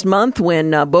 until last month,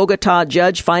 when a Bogota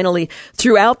judge finally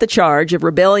threw out the charge of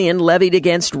rebellion levied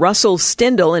against Russell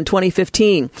Stindl in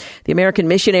 2015. The American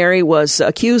missionary was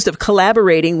accused of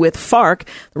collaborating with FARC,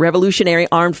 the Revolutionary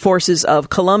Armed Forces of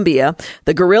Colombia,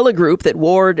 the guerrilla group that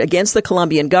warred against the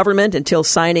Colombian government until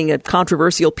signing a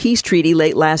controversial peace treaty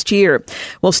late last year.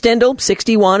 Well, Stindl,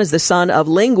 61, is the son of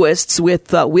linguists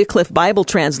with Wycliffe Bible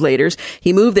translators.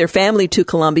 He moved their family to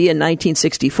Colombia in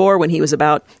 1964 when he was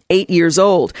about 8 years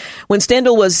old. When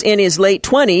Stindl was in his late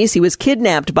 20s, he was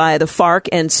kidnapped by the FARC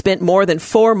and spent more than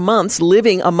 4 months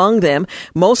living among them,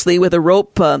 mostly with a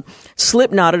rope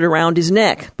slip knotted around his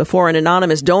neck. Before an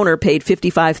anonymous donor paid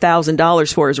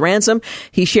 $55,000 for his ransom,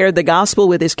 he shared the gospel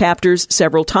with his captors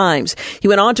several times. He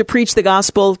went on to preach the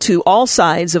gospel to all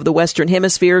sides of the Western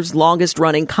Hemisphere's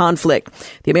longest-running conflict.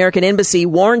 The American embassy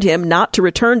warned him not to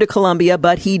return to Colombia,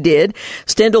 but he did.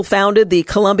 Stindl founded the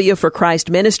Columbia for Christ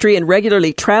ministry and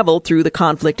regularly traveled through the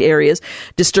conflict areas,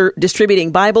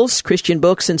 distributing Bibles, Christian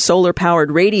books, and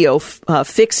solar-powered radio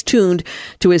fixed-tuned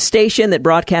to his station that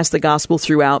broadcast the gospel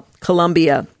throughout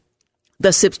Colombia.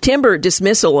 The September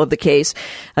dismissal of the case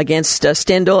against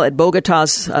Stindl at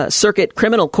Bogota's Circuit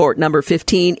Criminal Court number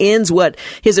 15 ends what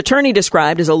his attorney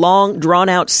described as a long,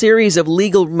 drawn-out series of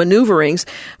legal maneuverings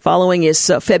following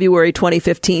his February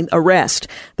 2015 arrest.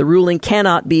 The ruling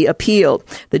cannot be appealed.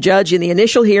 The judge in the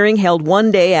initial hearing, held 1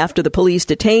 day after the police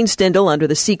detained Stindl under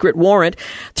the secret warrant,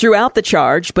 threw out the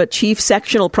charge, but chief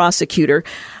sectional prosecutor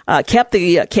kept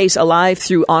the case alive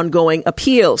through ongoing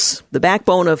appeals. The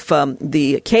backbone of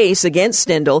the case against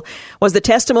Stindl was the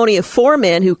testimony of 4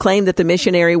 men who claimed that the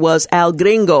missionary was Al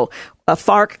Gringo, a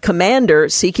FARC commander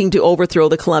seeking to overthrow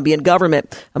the Colombian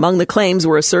government. Among the claims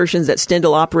were assertions that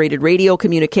Stindl operated radio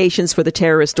communications for the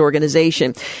terrorist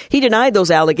organization. He denied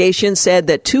those allegations, said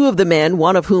that 2 of the men,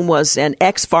 one of whom was an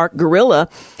ex-FARC guerrilla,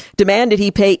 demanded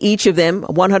he pay each of them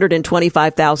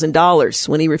 $125,000.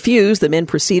 When he refused, the men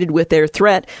proceeded with their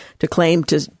threat to claim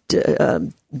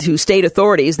to state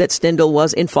authorities that Stindl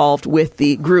was involved with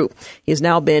the group. He has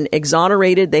now been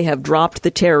exonerated. They have dropped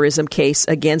the terrorism case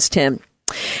against him.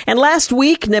 And last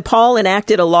week, Nepal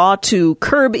enacted a law to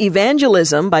curb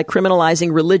evangelism by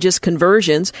criminalizing religious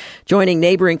conversions, joining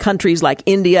neighboring countries like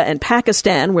India and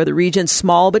Pakistan, where the region's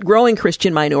small but growing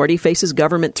Christian minority faces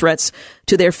government threats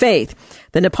to their faith.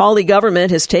 The Nepali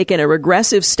government has taken a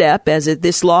regressive step as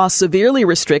this law severely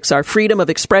restricts our freedom of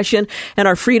expression and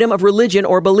our freedom of religion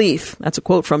or belief. That's a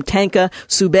quote from Tanka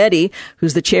Subedi,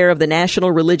 who's the chair of the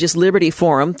National Religious Liberty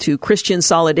Forum, to Christian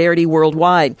Solidarity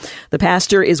Worldwide. The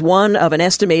pastor is one of an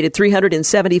estimated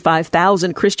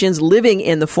 375,000 Christians living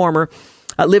in the former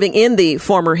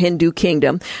Hindu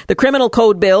kingdom. The criminal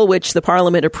code bill, which the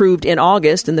parliament approved in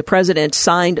August and the president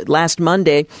signed last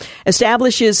Monday,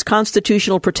 establishes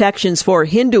constitutional protections for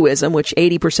Hinduism, which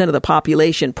 80% of the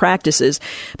population practices,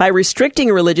 by restricting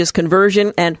religious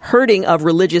conversion and hurting of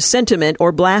religious sentiment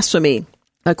or blasphemy.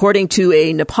 According to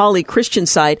a Nepali Christian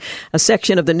site, a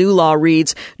section of the new law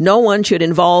reads, "No one should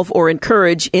involve or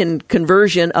encourage in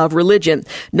conversion of religion.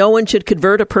 No one should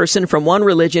convert a person from one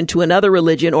religion to another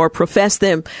religion or profess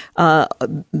them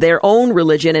their own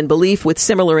religion and belief with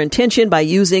similar intention by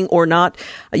using or not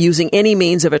using any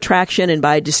means of attraction and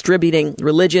by distributing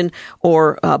religion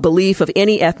or belief of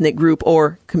any ethnic group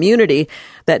or community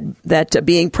that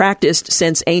being practiced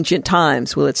since ancient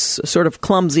times." Well, it's sort of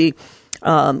clumsy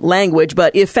language,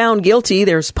 but if found guilty,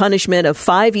 there's punishment of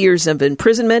 5 years of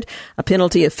imprisonment, a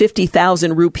penalty of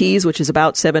 50,000 rupees, which is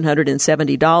about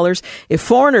 $770. If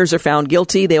foreigners are found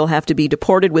guilty, they will have to be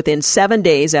deported within 7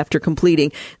 days after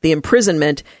completing the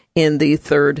imprisonment in the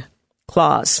third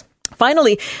clause.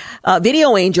 Finally,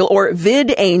 Video Angel, or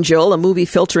VidAngel, a movie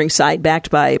filtering site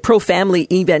backed by pro-family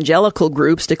evangelical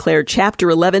groups, declared Chapter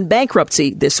 11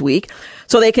 bankruptcy this week,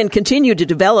 so they can continue to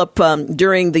develop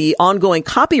during the ongoing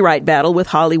copyright battle with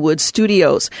Hollywood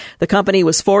studios. The company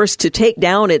was forced to take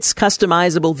down its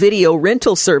customizable video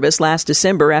rental service last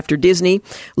December after Disney,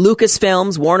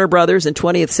 Lucasfilms, Warner Brothers, and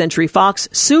 20th Century Fox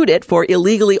sued it for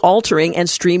illegally altering and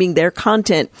streaming their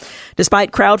content.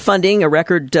 Despite crowdfunding a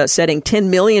record-setting $10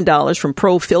 million from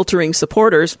pro-filtering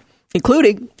supporters,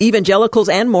 including evangelicals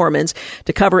and Mormons,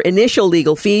 to cover initial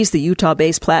legal fees, the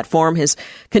Utah-based platform has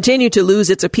continued to lose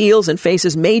its appeals and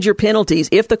faces major penalties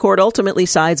if the court ultimately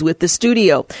sides with the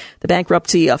studio. The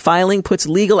bankruptcy filing puts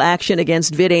legal action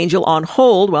against VidAngel on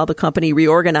hold while the company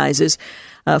reorganizes.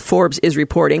 Forbes is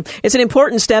reporting. It's an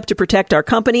important step to protect our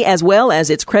company as well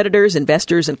as its creditors,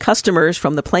 investors, and customers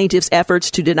from the plaintiff's efforts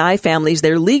to deny families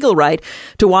their legal right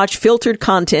to watch filtered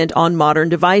content on modern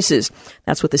devices.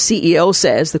 That's what the CEO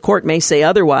says. The court may say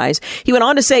otherwise. He went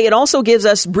on to say it also gives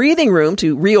us breathing room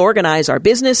to reorganize our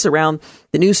business around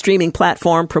the new streaming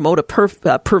platform, promote and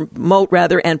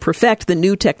perfect the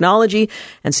new technology,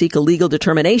 and seek a legal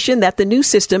determination that the new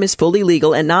system is fully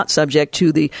legal and not subject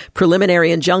to the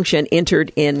preliminary injunction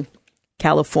entered in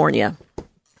California.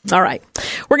 All right.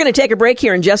 We're going to take a break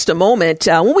here in just a moment.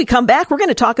 When we come back, we're going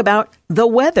to talk about the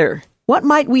weather. What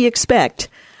might we expect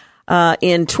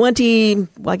in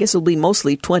I guess it'll be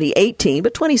mostly 2018,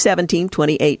 but 2017,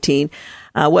 2018.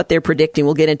 What they're predicting.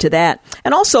 We'll get into that.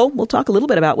 And also, we'll talk a little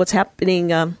bit about what's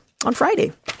happening on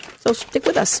Friday. So stick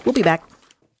with us. We'll be back.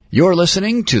 You're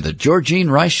listening to the Georgene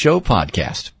Rice Show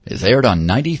podcast. It's aired on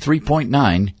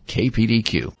 93.9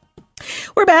 KPDQ.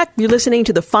 We're back. You're listening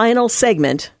to the final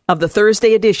segment of the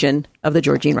Thursday edition of the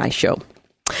Georgene Rice Show.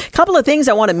 A couple of things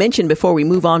I want to mention before we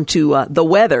move on to the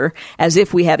weather, as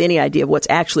if we have any idea of what's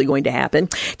actually going to happen.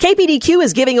 KPDQ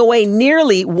is giving away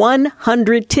nearly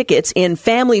 100 tickets in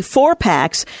family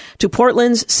 4-packs to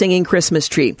Portland's Singing Christmas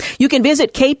Tree. You can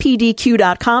visit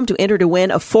kpdq.com to enter to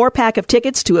win a 4-pack of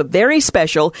tickets to a very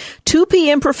special 2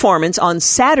 p.m. performance on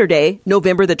Saturday,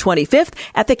 November the 25th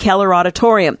at the Keller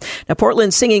Auditorium. Now,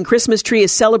 Portland's Singing Christmas Tree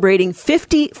is celebrating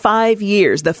 55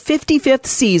 years, the 55th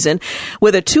season,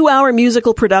 with a 2-hour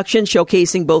musical production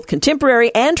showcasing both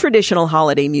contemporary and traditional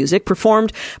holiday music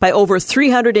performed by over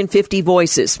 350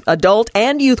 voices, adult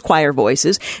and youth choir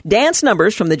voices, dance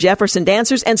numbers from the Jefferson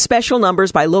Dancers, and special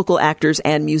numbers by local actors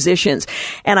and musicians.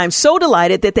 And I'm so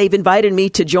delighted that they've invited me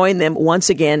to join them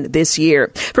once again this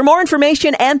year. For more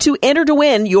information and to enter to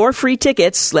win your free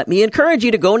tickets, let me encourage you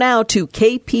to go now to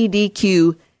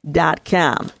kpdq.com.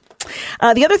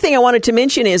 The other thing I wanted to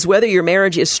mention is whether your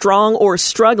marriage is strong or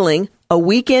struggling, a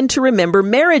weekend to remember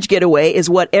marriage getaway is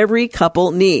what every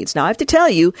couple needs. Now, I have to tell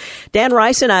you, Dan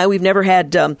Rice and I, we've never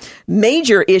had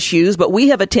major issues, but we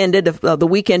have attended the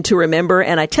weekend to remember.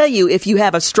 And I tell you, if you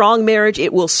have a strong marriage,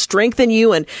 it will strengthen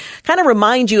you and kind of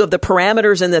remind you of the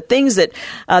parameters and the things that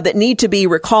need to be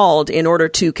recalled in order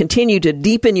to continue to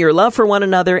deepen your love for one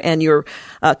another and your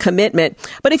commitment.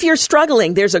 But if you're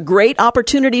struggling, there's a great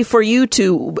opportunity for you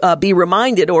to be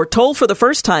reminded or told for the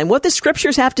first time what the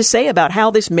scriptures have to say about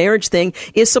how this marriage thing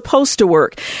everything is supposed to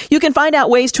work. You can find out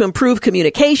ways to improve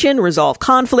communication, resolve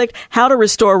conflict, how to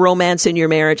restore romance in your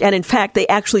marriage, and in fact, they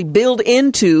actually build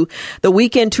into the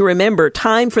Weekend to Remember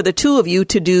time for the two of you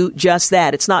to do just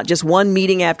that. It's not just one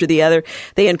meeting after the other.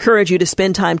 They encourage you to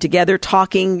spend time together,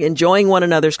 talking, enjoying one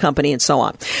another's company, and so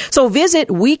on. So visit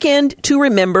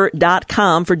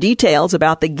weekendtoremember.com for details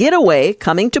about the getaway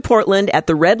coming to Portland at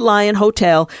the Red Lion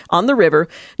Hotel on the river,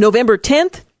 November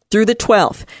 10th through the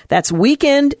 12th. That's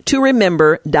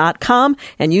weekendtoremember.com,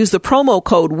 and use the promo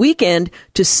code WEEKEND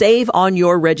to save on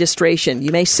your registration.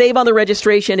 You may save on the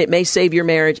registration. It may save your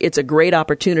marriage. It's a great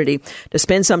opportunity to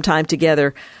spend some time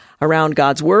together around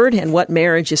God's Word and what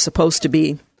marriage is supposed to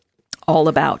be all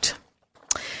about.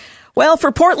 Well,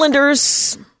 for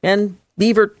Portlanders and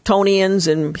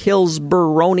Beavertonians and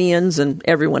Hillsboronians and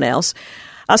everyone else,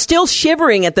 still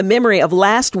shivering at the memory of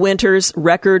last winter's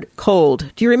record cold.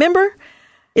 Do you remember?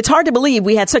 It's hard to believe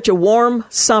we had such a warm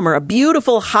summer, a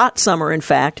beautiful, hot summer, in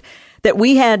fact, that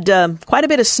we had quite a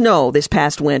bit of snow this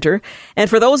past winter. And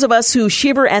for those of us who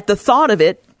shiver at the thought of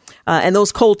it, and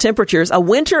those cold temperatures, a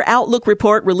winter outlook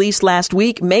report released last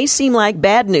week may seem like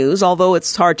bad news, although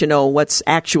it's hard to know what's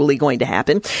actually going to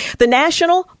happen. The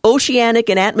National Oceanic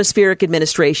and Atmospheric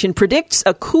Administration predicts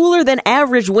a cooler than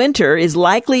average winter is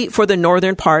likely for the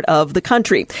northern part of the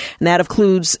country. And that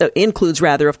includes,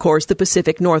 of course, the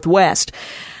Pacific Northwest.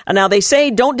 Now, they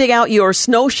say don't dig out your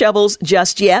snow shovels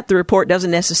just yet. The report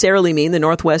doesn't necessarily mean the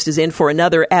Northwest is in for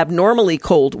another abnormally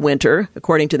cold winter,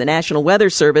 according to the National Weather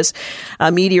Service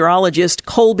meteorologist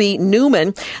Colby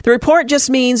Newman. The report just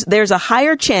means there's a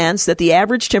higher chance that the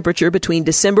average temperature between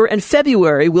December and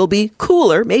February will be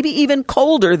cooler, maybe even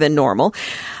colder than normal.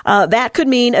 That could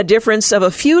mean a difference of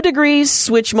a few degrees,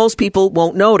 which most people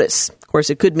won't notice. Of course,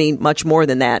 it could mean much more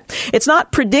than that. It's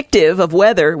not predictive of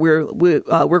whether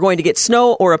we're going to get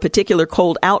snow or a particular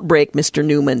cold outbreak, Mr.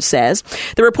 Newman says.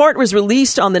 The report was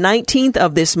released on the 19th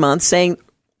of this month, saying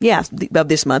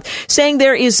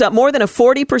there is more than a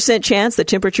 40% chance that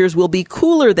temperatures will be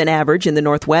cooler than average in the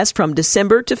Northwest from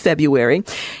December to February.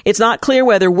 It's not clear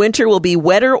whether winter will be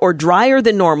wetter or drier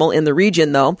than normal in the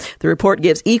region, though. The report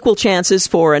gives equal chances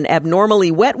for an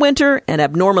abnormally wet winter, an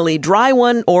abnormally dry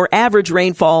one, or average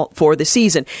rainfall for the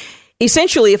season.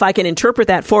 Essentially, if I can interpret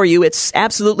that for you, it's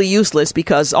absolutely useless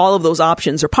because all of those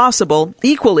options are possible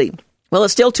equally. Well,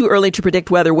 it's still too early to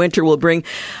predict whether winter will bring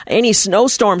any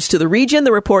snowstorms to the region,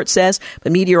 the report says,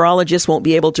 but meteorologists won't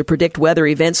be able to predict weather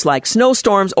events like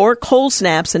snowstorms or cold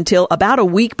snaps until about a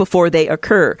week before they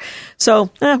occur. So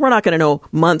we're not going to know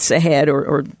months ahead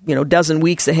or dozen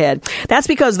weeks ahead. That's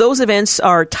because those events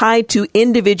are tied to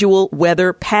individual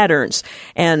weather patterns,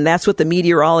 and that's what the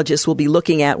meteorologists will be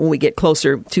looking at when we get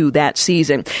closer to that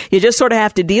season. You just sort of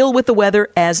have to deal with the weather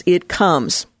as it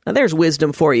comes. Now, there's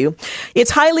wisdom for you. It's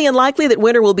highly unlikely that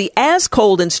winter will be as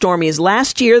cold and stormy as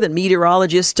last year, the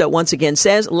meteorologist once again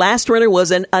says. Last winter was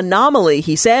an anomaly,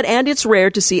 he said, and it's rare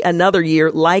to see another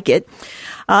year like it.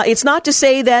 It's not to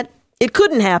say that it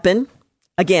couldn't happen.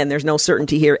 Again, there's no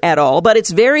certainty here at all, but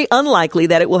it's very unlikely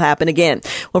that it will happen again.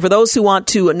 Well, for those who want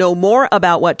to know more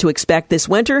about what to expect this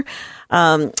winter,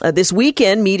 this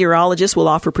weekend, meteorologists will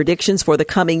offer predictions for the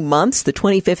coming months. The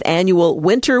 25th Annual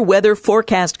Winter Weather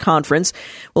Forecast Conference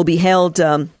will be held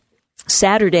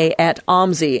Saturday at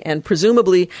OMSI, and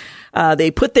presumably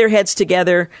they put their heads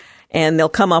together and they'll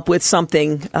come up with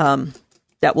something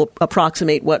that will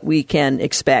approximate what we can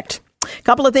expect. A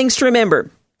couple of things to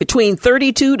remember. Between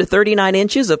 32 to 39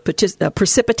 inches of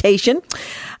precipitation.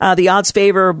 The odds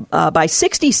favor by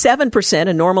 67%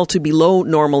 a normal to below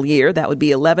normal year. That would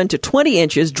be 11 to 20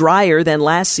 inches drier than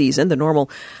last season. The normal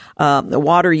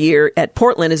water year at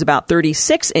Portland is about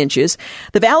 36 inches.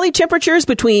 The valley temperatures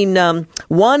between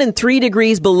 1 and 3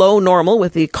 degrees below normal,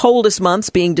 with the coldest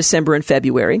months being December and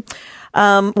February.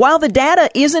 While the data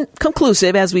isn't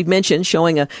conclusive, as we've mentioned,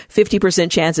 showing a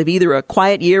 50% chance of either a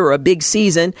quiet year or a big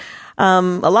season,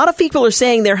 a lot of people are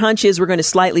saying their hunch is we're going to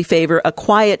slightly favor a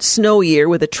quiet snow year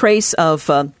with a trace of,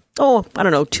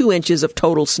 2 inches of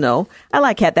total snow. I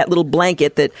like that little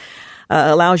blanket that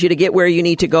allows you to get where you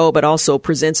need to go, but also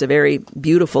presents a very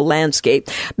beautiful landscape.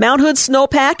 Mount Hood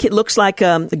snowpack, it looks like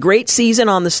a great season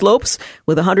on the slopes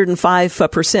with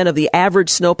 105% of the average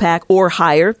snowpack or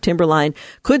higher. Timberline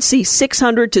could see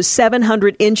 600 to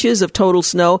 700 inches of total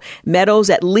snow. Meadows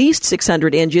at least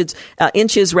 600 inches.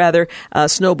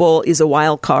 Snowbowl is a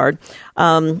wild card.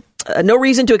 No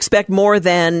reason to expect more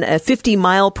than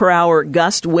 50-mile-per-hour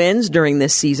gust winds during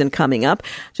this season coming up.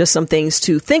 Just some things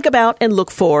to think about and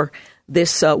look for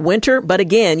this winter. But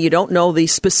again, you don't know the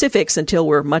specifics until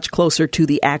we're much closer to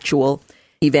the actual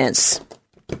events.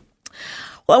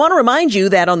 Well, I want to remind you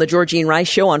that on the Georgene Rice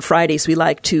Show on Fridays, we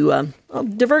like to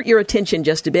divert your attention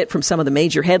just a bit from some of the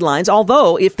major headlines.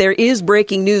 Although, if there is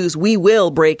breaking news, we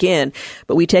will break in.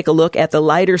 But we take a look at the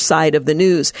lighter side of the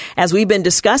news. As we've been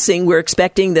discussing, we're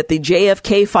expecting that the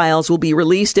JFK files will be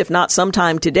released, if not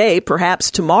sometime today, perhaps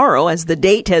tomorrow, as the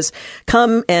date has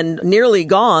come and nearly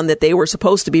gone that they were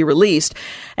supposed to be released.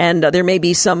 And there may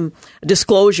be some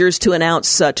disclosures to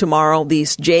announce tomorrow.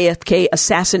 These JFK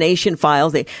assassination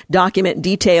files, they document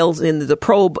details in the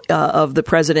probe of the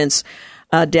president's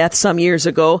death some years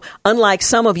ago. Unlike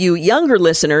some of you younger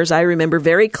listeners, I remember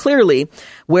very clearly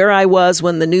where I was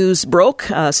when the news broke,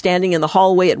 standing in the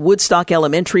hallway at Woodstock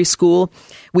Elementary School.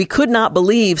 We could not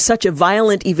believe such a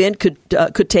violent event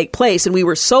could take place, and we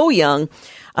were so young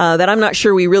that I'm not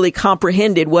sure we really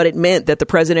comprehended what it meant that the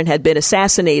president had been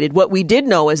assassinated. What we did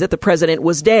know is that the president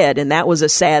was dead, and that was a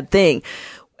sad thing.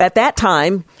 At that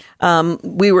time,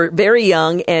 we were very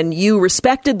young, and you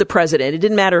respected the president. It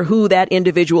didn't matter who that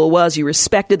individual was. You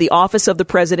respected the office of the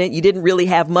president. You didn't really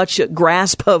have much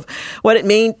grasp of what it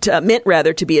meant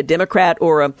to be a Democrat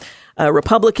or a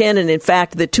Republican. And in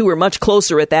fact, the two were much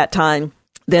closer at that time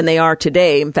than they are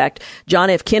today. In fact, John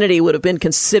F. Kennedy would have been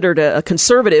considered a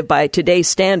conservative by today's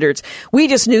standards. We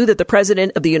just knew that the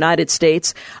President of the United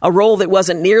States, a role that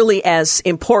wasn't nearly as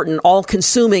important,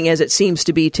 all-consuming as it seems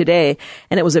to be today,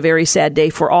 and it was a very sad day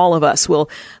for all of us. Well,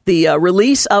 the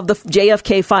release of the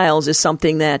JFK files is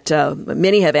something that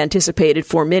many have anticipated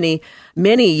for many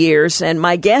years, and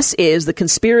my guess is the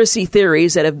conspiracy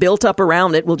theories that have built up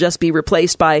around it will just be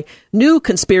replaced by new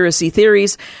conspiracy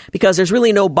theories, because there's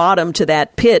really no bottom to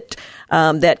that pit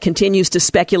that continues to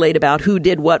speculate about who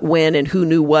did what when and who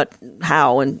knew what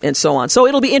how and so on. So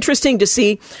it'll be interesting to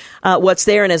see what's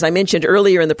there. And as I mentioned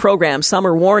earlier in the program, some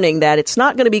are warning that it's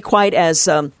not going to be quite as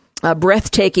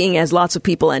breathtaking as lots of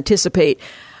people anticipate.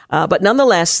 But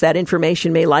nonetheless, that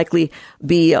information may likely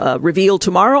be revealed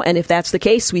tomorrow. And if that's the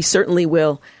case, we certainly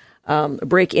will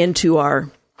break into our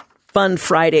Fun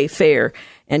Friday fare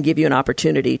and give you an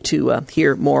opportunity to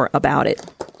hear more about it.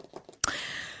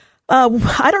 I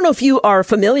don't know if you are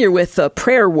familiar with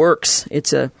Prayer Works.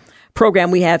 It's a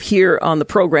program we have here on the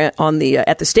program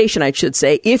at the station, I should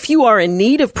say. If you are in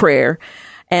need of prayer,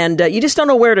 and you just don't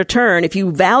know where to turn, if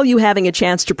you value having a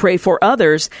chance to pray for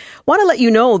others, want to let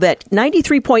you know that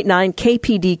 93.9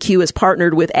 KPDQ has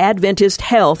partnered with Adventist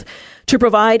Health to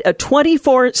provide a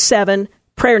 24/7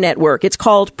 prayer network. It's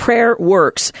called Prayer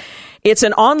Works. It's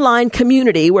an online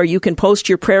community where you can post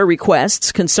your prayer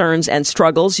requests, concerns, and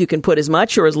struggles. You can put as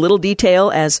much or as little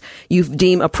detail as you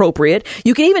deem appropriate.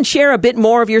 You can even share a bit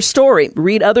more of your story,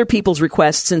 read other people's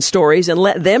requests and stories, and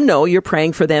let them know you're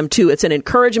praying for them too. It's an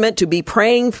encouragement to be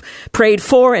prayed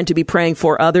for, and to be praying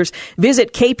for others.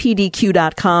 Visit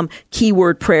kpdq.com,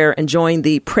 keyword prayer, and join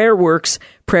the Prayer Works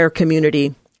prayer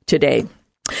community today.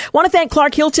 I want to thank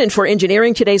Clark Hilton for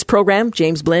engineering today's program,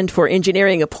 James Blend for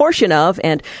engineering a portion of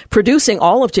and producing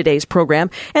all of today's program,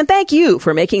 and thank you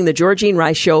for making the Georgene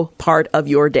Rice Show part of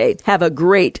your day. Have a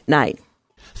great night.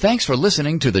 Thanks for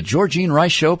listening to the Georgene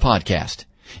Rice Show podcast.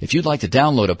 If you'd like to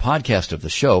download a podcast of the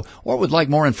show or would like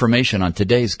more information on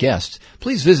today's guests,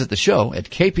 please visit the show at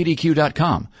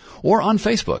kpdq.com or on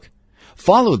Facebook.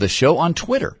 Follow the show on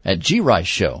Twitter at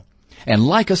GRiceShow and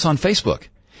like us on Facebook.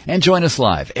 And join us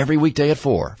live every weekday at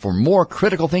 4 for more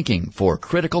critical thinking for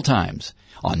critical times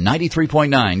on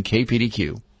 93.9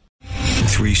 KPDQ.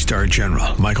 3-star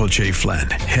General Michael J. Flynn,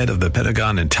 head of the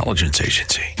Pentagon Intelligence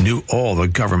Agency, knew all the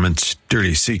government's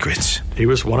dirty secrets. He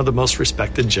was one of the most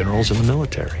respected generals in the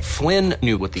military. Flynn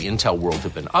knew what the intel world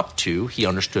had been up to. He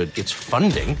understood its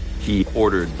funding. He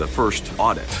ordered the first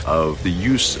audit of the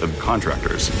use of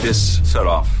contractors. This set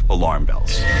off alarm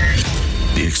bells.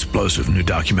 The explosive new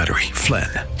documentary, Flynn,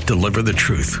 Deliver the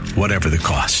Truth, Whatever the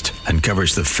Cost,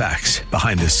 uncovers the facts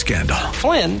behind this scandal.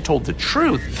 Flynn told the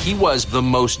truth. He was the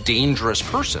most dangerous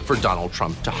person for Donald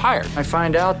Trump to hire. I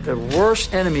find out the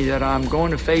worst enemy that I'm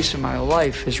going to face in my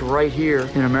life is right here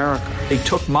in America. They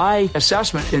took my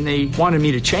assessment and they wanted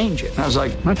me to change it. And I was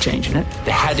like, I'm not changing it.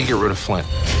 They had to get rid of Flynn.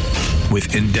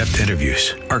 With in-depth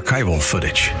interviews, archival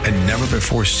footage, and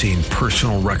never-before-seen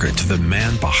personal records of the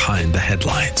man behind the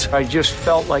headlines. I just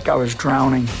felt like I was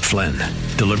drowning. Flynn,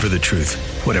 Deliver the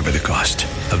Truth, Whatever the Cost.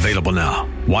 Available now.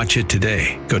 Watch it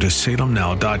today. Go to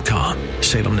salemnow.com.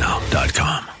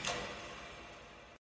 salemnow.com.